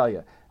else to tell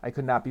you. I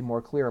could not be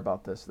more clear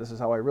about this. This is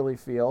how I really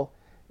feel,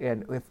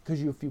 and if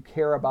you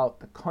care about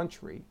the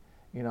country,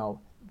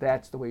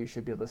 that's the way you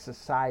should be. The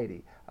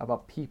society,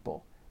 about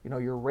people.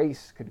 Your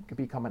race could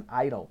become an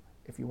idol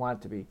if you want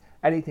it to be.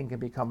 Anything can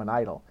become an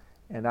idol,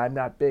 and I'm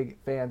not big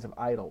fans of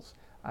idols.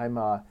 I'm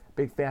a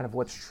big fan of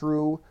what's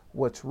true,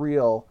 what's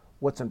real,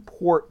 what's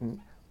important,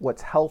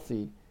 what's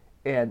healthy,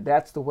 and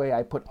that's the way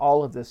I put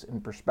all of this in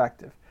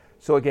perspective.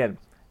 So again,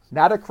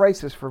 not a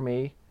crisis for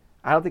me.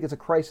 I don't think it's a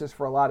crisis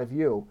for a lot of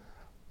you,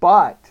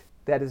 but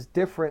that is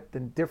different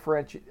than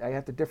I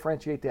have to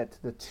differentiate that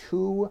to the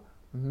 2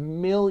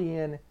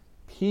 million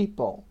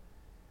people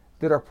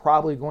that are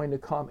probably going to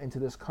come into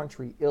this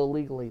country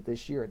illegally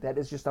this year. That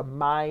is just a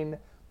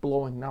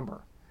mind-blowing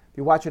number. If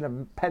you're watching a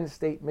Penn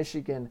State,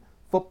 Michigan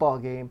football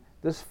game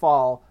this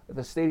fall, if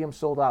the stadium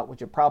sold out,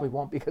 which it probably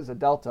won't because of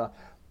Delta,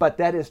 but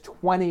that is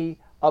 20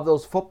 of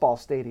those football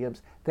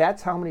stadiums.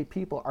 That's how many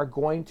people are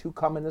going to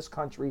come in this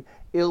country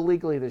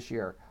illegally this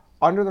year.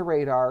 Under the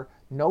radar,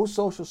 no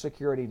social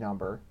security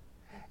number.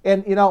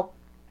 And,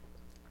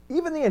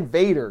 even the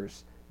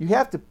invaders, you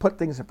have to put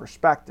things in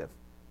perspective.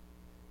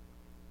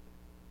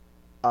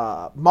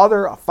 A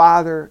mother, a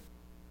father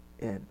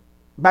in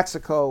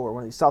Mexico or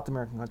one of these South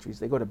American countries,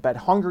 they go to bed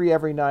hungry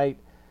every night.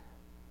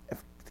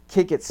 If the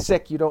kid gets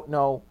sick, you don't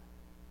know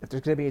if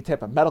there's going to be a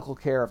type of medical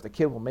care, if the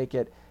kid will make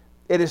it.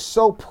 It is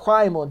so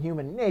primal in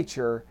human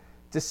nature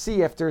to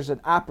see if there's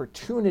an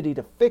opportunity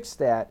to fix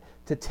that,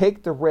 to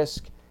take the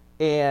risk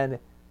and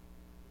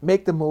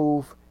make the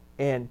move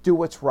and do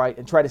what's right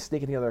and try to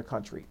sneak in the other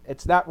country.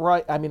 It's not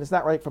right. I mean, it's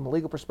not right from a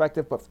legal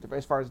perspective, but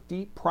as far as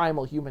deep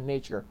primal human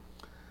nature,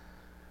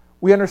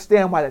 We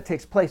understand why that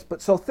takes place.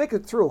 But so think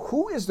it through.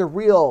 Who is the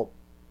real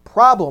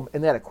problem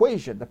in that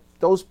equation?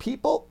 Those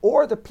people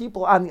or the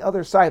people on the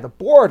other side of the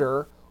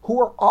border who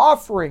are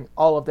offering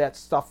all of that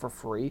stuff for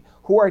free,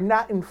 who are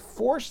not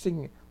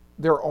enforcing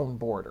their own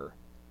border?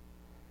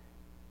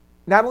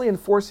 Not only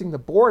enforcing the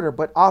border,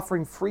 but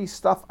offering free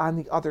stuff on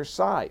the other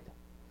side.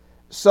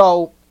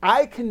 So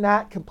I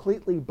cannot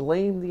completely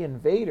blame the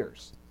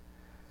invaders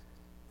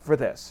for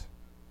this.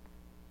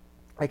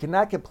 I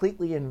cannot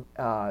completely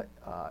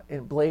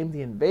blame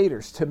the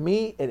invaders. To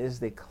me, it is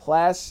the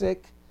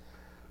classic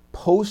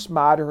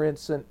postmodern,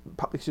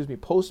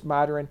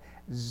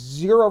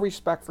 zero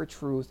respect for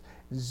truth,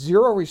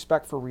 zero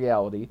respect for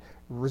reality,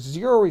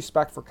 zero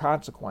respect for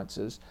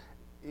consequences,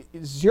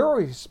 zero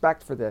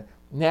respect for the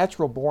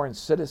natural born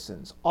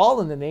citizens,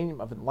 all in the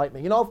name of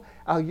enlightenment. You know, if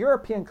a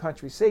European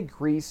country, say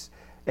Greece,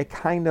 it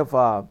kind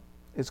of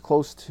is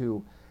close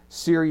to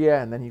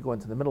Syria, and then you go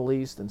into the Middle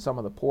East and some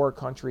of the poorer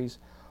countries,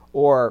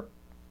 or,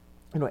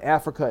 you know,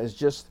 Africa is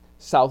just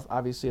south,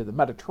 obviously, of the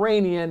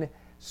Mediterranean.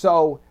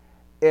 So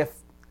if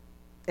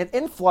an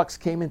influx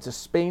came into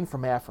Spain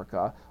from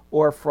Africa,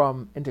 or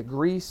into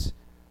Greece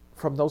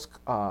from those,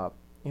 from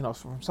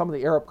some of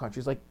the Arab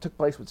countries, like took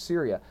place with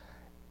Syria,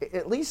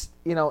 at least,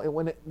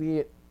 when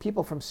the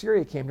people from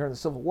Syria came during the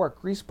Civil War,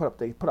 Greece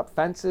put up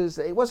fences.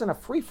 It wasn't a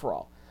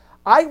free-for-all.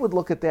 I would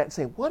look at that and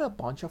say, what a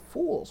bunch of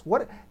fools.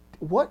 What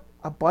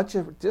a bunch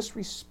of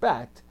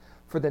disrespect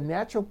for the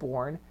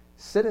natural-born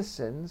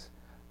citizens,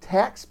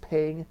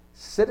 tax-paying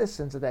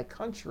citizens of that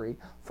country,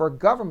 for a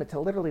government to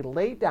literally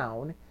lay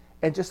down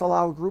and just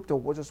allow a group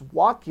to just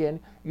walk in.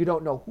 You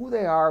don't know who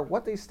they are,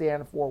 what they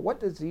stand for, what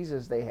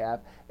diseases they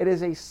have. It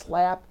is a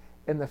slap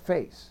in the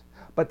face.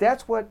 But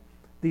that's what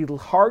the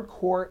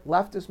hardcore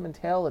leftist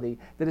mentality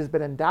that has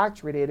been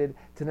indoctrinated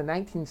to the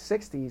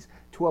 1960s,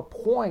 to a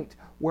point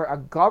where a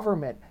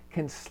government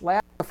can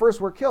slap the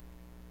first word kill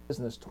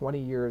business 20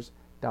 years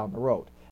down the road.